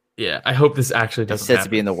 Yeah. I hope this actually doesn't happen. It's set to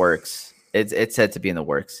be in the works. It's set to be in the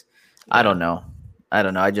works. Yeah. I don't know.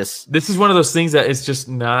 This is one of those things that it's just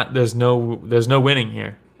not. There's no winning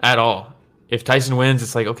here at all. If Tyson wins,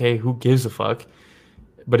 it's like, okay, who gives a fuck?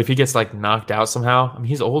 But if he gets like knocked out somehow, I mean,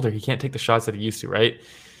 he's older. He can't take the shots that he used to, right?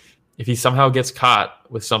 If he somehow gets caught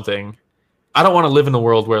with something, I don't want to live in the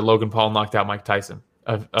world where Logan Paul knocked out Mike Tyson.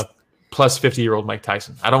 plus 50-year-old Mike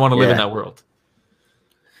Tyson. I don't want to live in that world.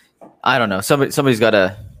 I don't know. Somebody's got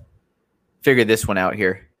to figure this one out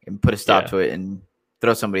here and put a stop to it and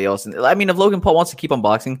throw somebody else. And I mean, if Logan Paul wants to keep on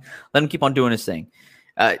boxing, let him keep on doing his thing.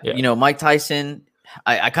 You know, Mike Tyson,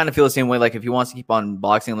 I kind of feel the same way. Like if he wants to keep on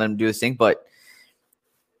boxing, let him do his thing, but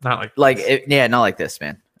not not like this,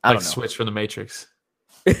 man. I don't know. Switch from the Matrix.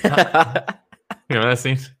 You know that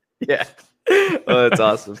scene? Yeah. Oh, that's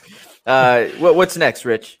awesome. What's next,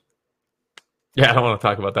 Rich? Yeah, I don't want to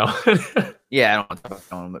talk about that one. Yeah, I don't want to talk about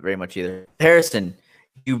that one very much either. Harrison,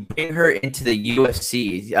 you bring her into the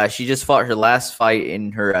UFC. She just fought her last fight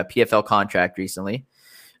in her PFL contract recently.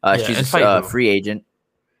 She's a free agent.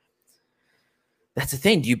 That's the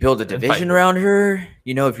thing. Do you build a division around her?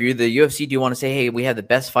 You know, if you're the UFC, do you want to say, hey, we have the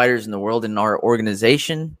best fighters in the world in our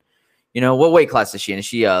organization? You know, what weight class is she in? Is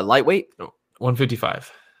she lightweight?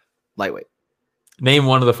 155. Lightweight. Name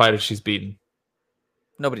one of the fighters she's beaten.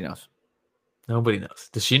 Nobody knows. Nobody knows.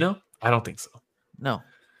 Does she know? I don't think so. No,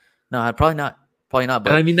 probably not. Probably not.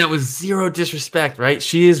 But and I mean, that was zero disrespect, right?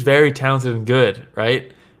 She is very talented and good,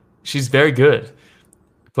 right? She's very good.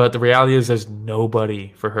 But the reality is there's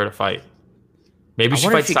nobody for her to fight. Maybe she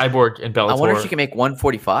fights Cyborg in Bellator. I wonder if she can make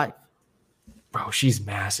 145. Bro, she's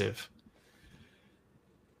massive.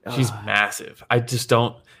 She's massive. I just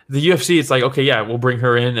don't. The UFC, it's like, okay, yeah, we'll bring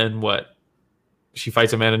her in and what? She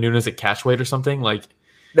fights Amanda Nunes at catchweight or something? Like,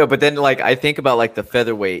 no, but then like I think about like the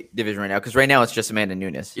featherweight division right now because right now it's just Amanda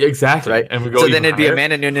Nunes. Exactly. Right? And we go so then it'd be higher.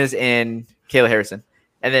 Amanda Nunes and Kayla Harrison.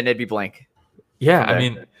 And then it'd be blank. Yeah, I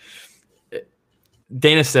mean,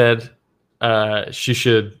 Dana said she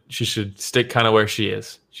should stick kind of where she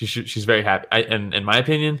is. She's very happy. And in my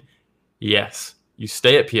opinion, yes. You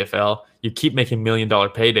stay at PFL. You keep making $1 million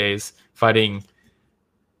paydays fighting.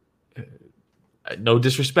 No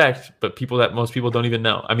disrespect, but people that most people don't even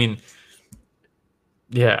know. I mean,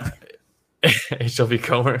 yeah. HLV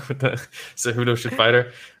Comer with the Cejudo should fight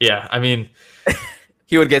her. Yeah, I mean,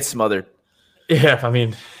 he would get smothered. Yeah, I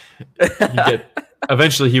mean,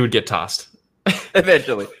 eventually he would get tossed.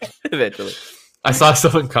 Eventually. I saw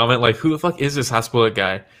someone comment like, "Who the fuck is this Hasbulla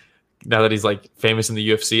guy?" Now that he's like famous in the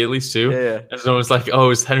UFC, at least too. Yeah. And someone was like, "Oh,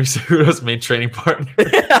 it's Henry Cejudo's main training partner."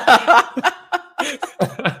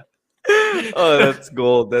 Oh, that's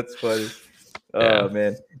gold. That's funny. Oh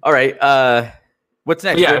man. All right. What's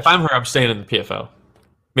next? Yeah, if I'm her, I'm staying in the PFL.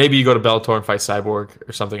 Maybe you go to Bellator and fight Cyborg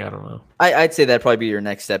or something. I don't know. I'd say that'd probably be your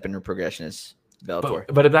next step in her progression is Bellator.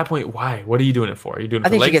 But at that point, why? What are you doing it for? Are you doing it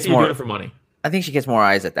for legacy? Or are you doing it for money? I think she gets more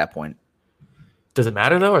eyes at that point. Does it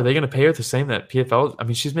matter though? Are they going to pay her the same that PFL? I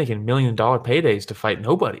mean, she's making $1 million paydays to fight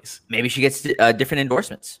nobodies. Maybe she gets different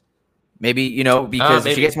endorsements. Maybe, you know, because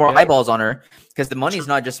she gets more eyeballs on her. Because the money's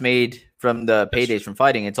not just made from the paydays from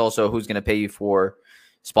fighting. It's also who's going to pay you for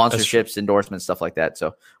sponsorships, endorsements, stuff like that.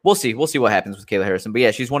 So we'll see. We'll see what happens with Kayla Harrison. But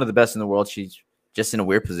yeah, she's one of the best in the world. She's just in a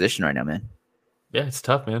weird position right now, man. Yeah, it's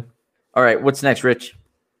tough, man. All right, what's next, Rich?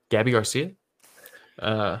 Gabby Garcia?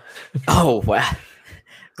 Oh, wow.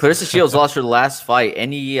 Clarissa Shields lost her last fight.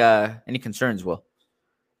 Any concerns, Will?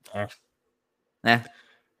 Nah.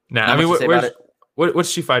 I mean, what's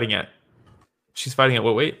she fighting at? She's fighting at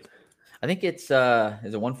what weight? I think it's is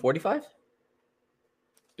it 145?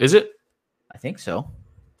 Is it? I think so.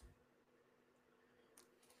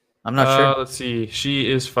 I'm not sure. Let's see. She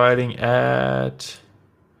is fighting at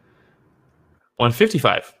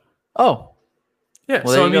 155. Oh. Yeah,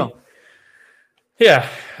 well, there you go.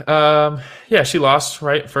 Yeah, she lost,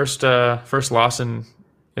 right? First loss in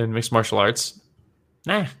mixed martial arts.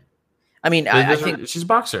 Nah. I mean, I think she's a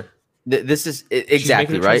boxer. This is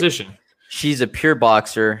exactly right. Transition. She's a pure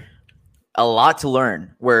boxer. A lot to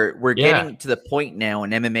learn. We're getting to the point now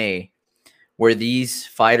in MMA where these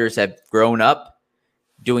fighters have grown up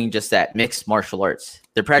doing just that, mixed martial arts.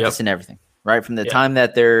 They're practicing everything, right? From the time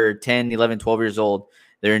that they're 10, 11, 12 years old,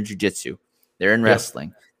 they're in jiu-jitsu. They're in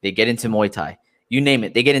wrestling. They get into Muay Thai. You name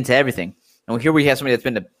it. They get into everything. And here we have somebody that's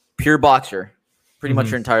been a pure boxer pretty much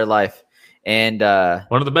her entire life. And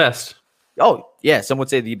one of the best. Oh, yeah. Some would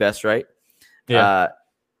say the best, right? Yeah.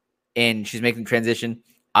 And she's making the transition.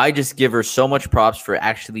 I just give her so much props for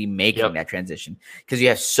actually making that transition. Because you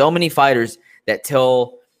have so many fighters that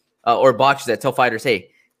tell or boxers that tell fighters, hey,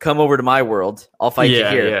 come over to my world. I'll fight you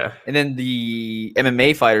here. Yeah. And then the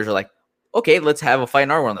MMA fighters are like, okay, let's have a fight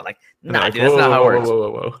in our world. And they're like, nah, dude, that's not how it works.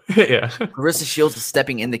 Whoa. Yeah. Clarissa Shields is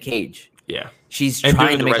stepping in the cage. Yeah. She's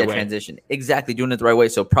trying to make that transition. Exactly. Doing it the right way.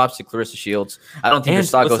 So props to Clarissa Shields. I don't think her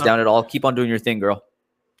stock goes down at all. Keep on doing your thing, girl.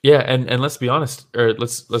 Yeah. And let's be honest, or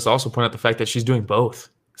let's also point out the fact that she's doing both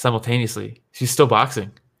simultaneously. She's still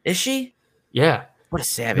boxing. Is she? Yeah. What a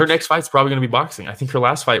savage. Her next fight's probably going to be boxing. I think her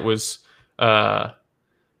last fight was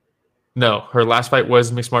No, her last fight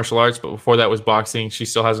was mixed martial arts, but before that was boxing. She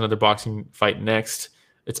still has another boxing fight next.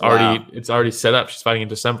 It's already set up. She's fighting in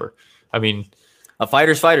December. I mean, a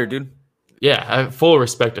fighter's fighter, dude. Yeah, I have full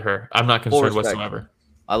respect to her. I'm not concerned whatsoever.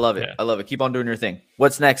 I love it. Yeah. I love it. Keep on doing your thing.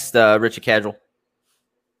 What's next, Richard Casual?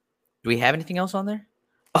 Do we have anything else on there?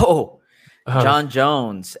 Oh, John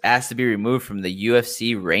Jones asked to be removed from the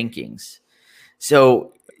UFC rankings.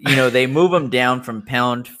 So, they move him down from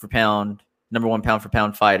pound for pound, number one pound for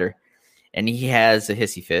pound fighter. And he has a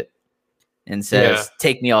hissy fit and says,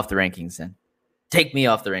 take me off the rankings then. Take me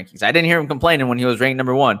off the rankings. I didn't hear him complaining when he was ranked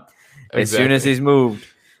number one. Exactly. As soon as he's moved,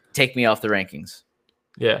 take me off the rankings.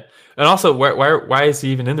 Yeah. And also, why is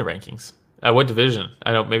he even in the rankings? At what division?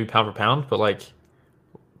 I know maybe pound for pound, but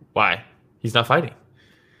why? He's not fighting.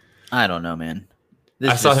 I don't know, man.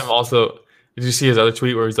 I saw him also. Did you see his other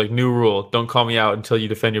tweet where he's like, new rule, don't call me out until you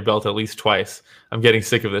defend your belt at least twice. I'm getting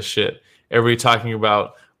sick of this shit. Everybody talking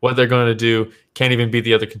about what they're going to do, can't even beat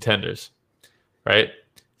the other contenders, right?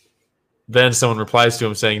 Then someone replies to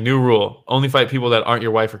him saying, new rule, only fight people that aren't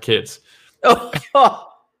your wife or kids. And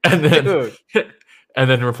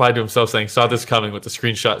then replied to himself saying, saw this coming with the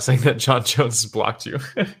screenshot saying that John Jones has blocked you.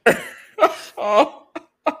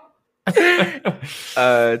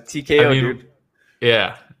 TKO, dude.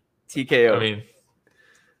 Yeah. TKO. I mean,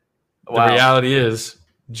 the reality is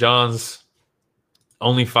John's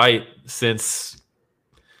only fight since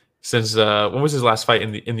when was his last fight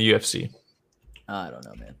in the UFC? I don't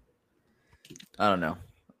know, man. I don't know.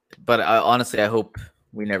 But honestly, I hope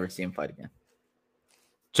we never see him fight again.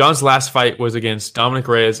 John's last fight was against Dominic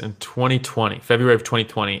Reyes in 2020, February of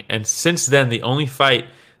 2020. And since then, the only fight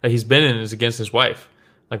that he's been in is against his wife.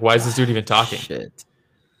 Why is this dude even talking? Shit.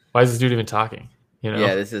 Why is this dude even talking?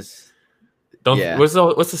 Yeah, this is...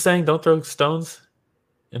 What's the saying? Don't throw stones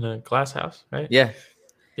in a glass house, right? Yeah.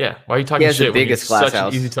 Yeah. Why are you talking shit? The biggest glass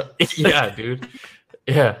house. Yeah, dude.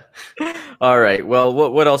 Yeah. All right. Well,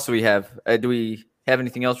 what else do we have? Do we have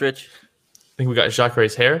anything else, Rich? I think we got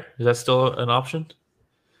Jacare's hair. Is that still an option?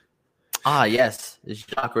 Yes. It's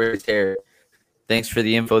Jacare's hair. Thanks for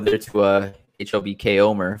the info there to HLBK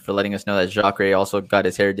Omer for letting us know that Jacare also got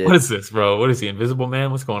his hair did. What is this, bro? What is he, Invisible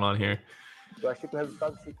Man? What's going on here? Eu achei que o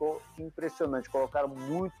resultado ficou impressionante. Colocaram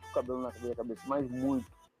muito cabelo na cabeça, mas muito.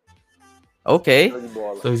 Okay.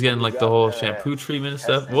 So he's getting the whole shampoo treatment and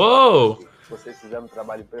stuff. Whoa!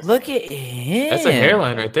 Look at him. That's a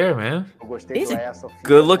hairline right there, man. He's a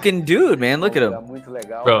good-looking dude, man. Look at him.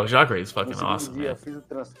 Bro, Jacare is fucking awesome, man.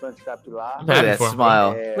 Look at that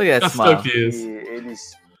smile. Look at that smile.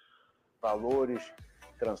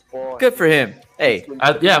 Good for him. Hey.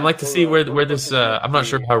 I'd like to see where this, I'm not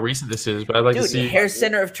sure how recent this is, but I'd like to see. Hair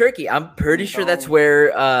Center of Turkey. I'm pretty sure that's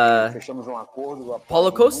where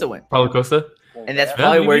Paulo Costa went. Paulo Costa? And that's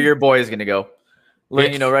probably where your boy is going to go.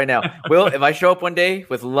 Letting you know right now. Will, if I show up one day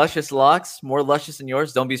with luscious locks, more luscious than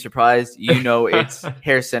yours, don't be surprised. It's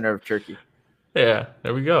Hair Center of Turkey. Yeah,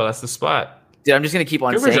 there we go. That's the spot. Dude, I'm just going to keep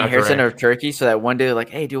on saying Hair Center of Turkey so that one day they're like,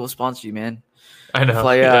 hey, dude, we'll sponsor you, man. I know.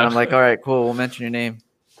 Fly out. I'm like, all right, cool. We'll mention your name.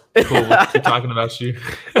 Cool. We'll keep talking about you.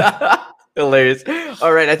 Hilarious.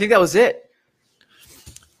 All right. I think that was it.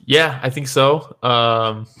 Yeah, I think so.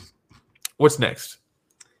 What's next?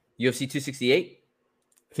 UFC 268?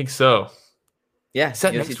 I think so. Yeah. Is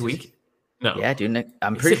that next week? No. Yeah, dude.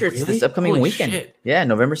 I'm pretty sure it's this upcoming weekend. Shit. Yeah,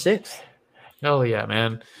 November 6th. Hell yeah,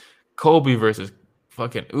 man. Colby versus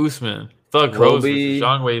fucking Usman. Thug Rose versus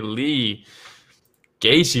Zhang Wei Li.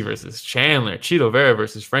 Gaethje versus Chandler. Chito Vera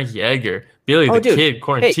versus Frankie Edgar. Billy the Kid,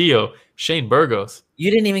 Quarantillo, Shane Burgos. You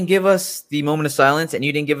didn't even give us the moment of silence, and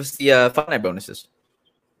you didn't give us the fight night bonuses.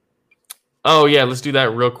 Oh, yeah. Let's do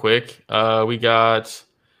that real quick. We got...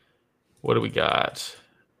 What do we got?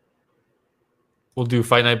 We'll do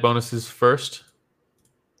fight night bonuses first.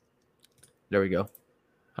 There we go.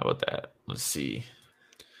 How about that? Let's see.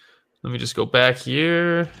 Let me just go back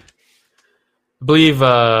here. I believe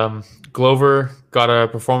Glover got a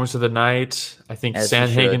performance of the night. I think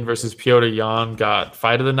Sandhagen versus Petr Yan got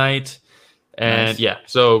fight of the night. And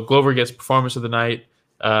so Glover gets performance of the night,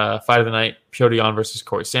 fight of the night, Petr Yan versus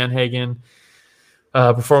Corey Sandhagen.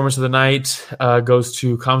 Performance of the night goes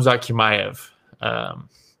to Khamzat Chimaev.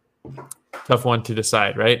 Tough one to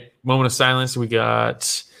decide, right? Moment of silence, we got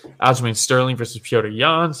Aljamain Sterling versus Petr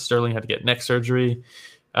Yan. Sterling had to get neck surgery.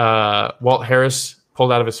 Walt Harris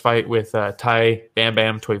pulled out of his fight with Tai Bam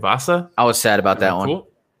Bam Tuivasa. I was sad about that one.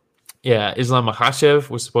 Yeah, Islam Makhachev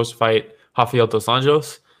was supposed to fight Rafael Dos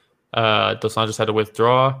Anjos. Dos Anjos had to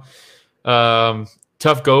withdraw.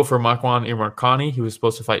 Tough go for Makwan Imarkhani. He was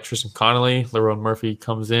supposed to fight Tristan Connolly. Lerone Murphy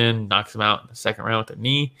comes in, knocks him out in the second round with a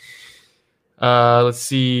knee. Let's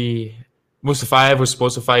see. Musafayev was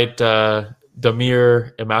supposed to fight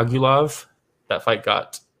Damir Imagulov. That fight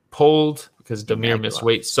got pulled because Damir missed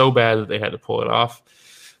weight so bad that they had to pull it off.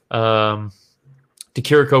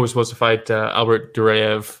 Dikiriko was supposed to fight Albert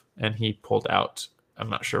Duraev, and he pulled out. I'm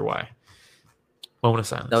not sure why. Moment of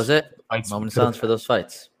silence. That was it? Moment of silence for those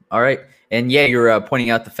fights. All right. And yeah, you're pointing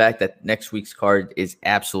out the fact that next week's card is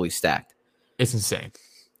absolutely stacked. It's insane.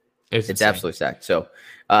 It's insane. Absolutely stacked. So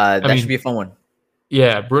that should be a fun one.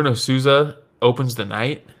 Yeah, Bruno Souza opens the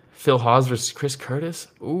night. Phil Hawes versus Chris Curtis.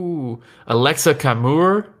 Ooh. Alexa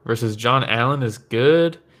Kamur versus John Allen is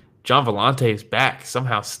good. John Vellante is back,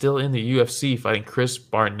 somehow still in the UFC, fighting Chris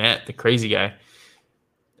Barnett, the crazy guy.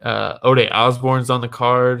 Ode Osborne's on the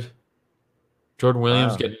card. Jordan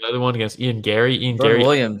Williams getting another one against Ian Gary. Jordan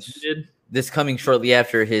Williams. This coming shortly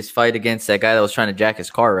after his fight against that guy that was trying to jack his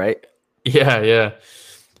car, right? Yeah.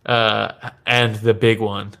 And the big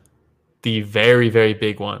one. The very, very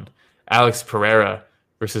big one. Alex Pereira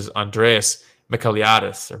versus Andreas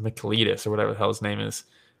Michailidis or whatever the hell his name is.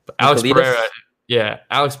 But Alex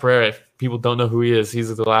Pereira, if people don't know who he is,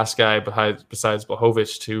 he's the last guy besides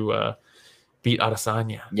Blachowicz to beat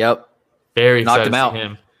Adesanya. Yep. Very excited to see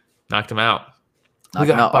him. Knocked him out. We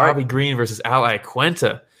got Bobby Green versus Al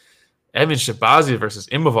Iaquinta. Evan Shabazi versus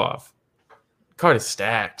Imavov. Card is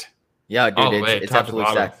stacked. Yeah, dude, it's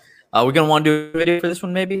absolutely stacked. We're going to want to do a video for this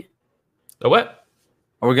one, maybe? A what?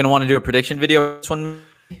 Are we going to want to do a prediction video for this one?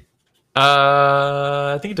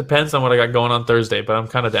 I think it depends on what I got going on Thursday, but I'm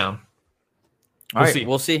kind of down.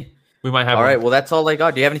 We'll see. We might have All right, well, that's all I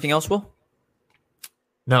got. Do you have anything else, Will?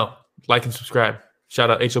 No. Like and subscribe. Shout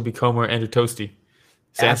out HLB Comer, Andrew Toasty.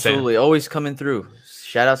 Absolutely. Always coming through.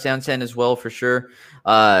 Shout out Sansan as well, for sure.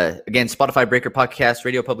 Again, Spotify, Breaker Podcast,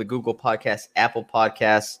 Radio Public, Google Podcasts, Apple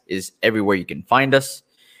Podcasts is everywhere you can find us.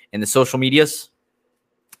 In the social medias.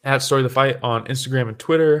 At Story of the Fight on Instagram and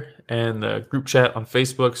Twitter, and the group chat on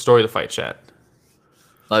Facebook, Story of the Fight chat.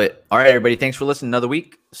 Love it. All right, everybody. Thanks for listening. Another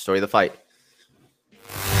week, Story of the Fight.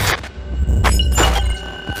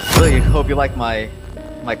 Really hope you like my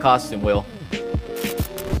costume, Will.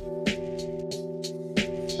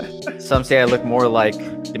 Some say I look more like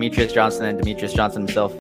Demetrius Johnson than Demetrius Johnson himself.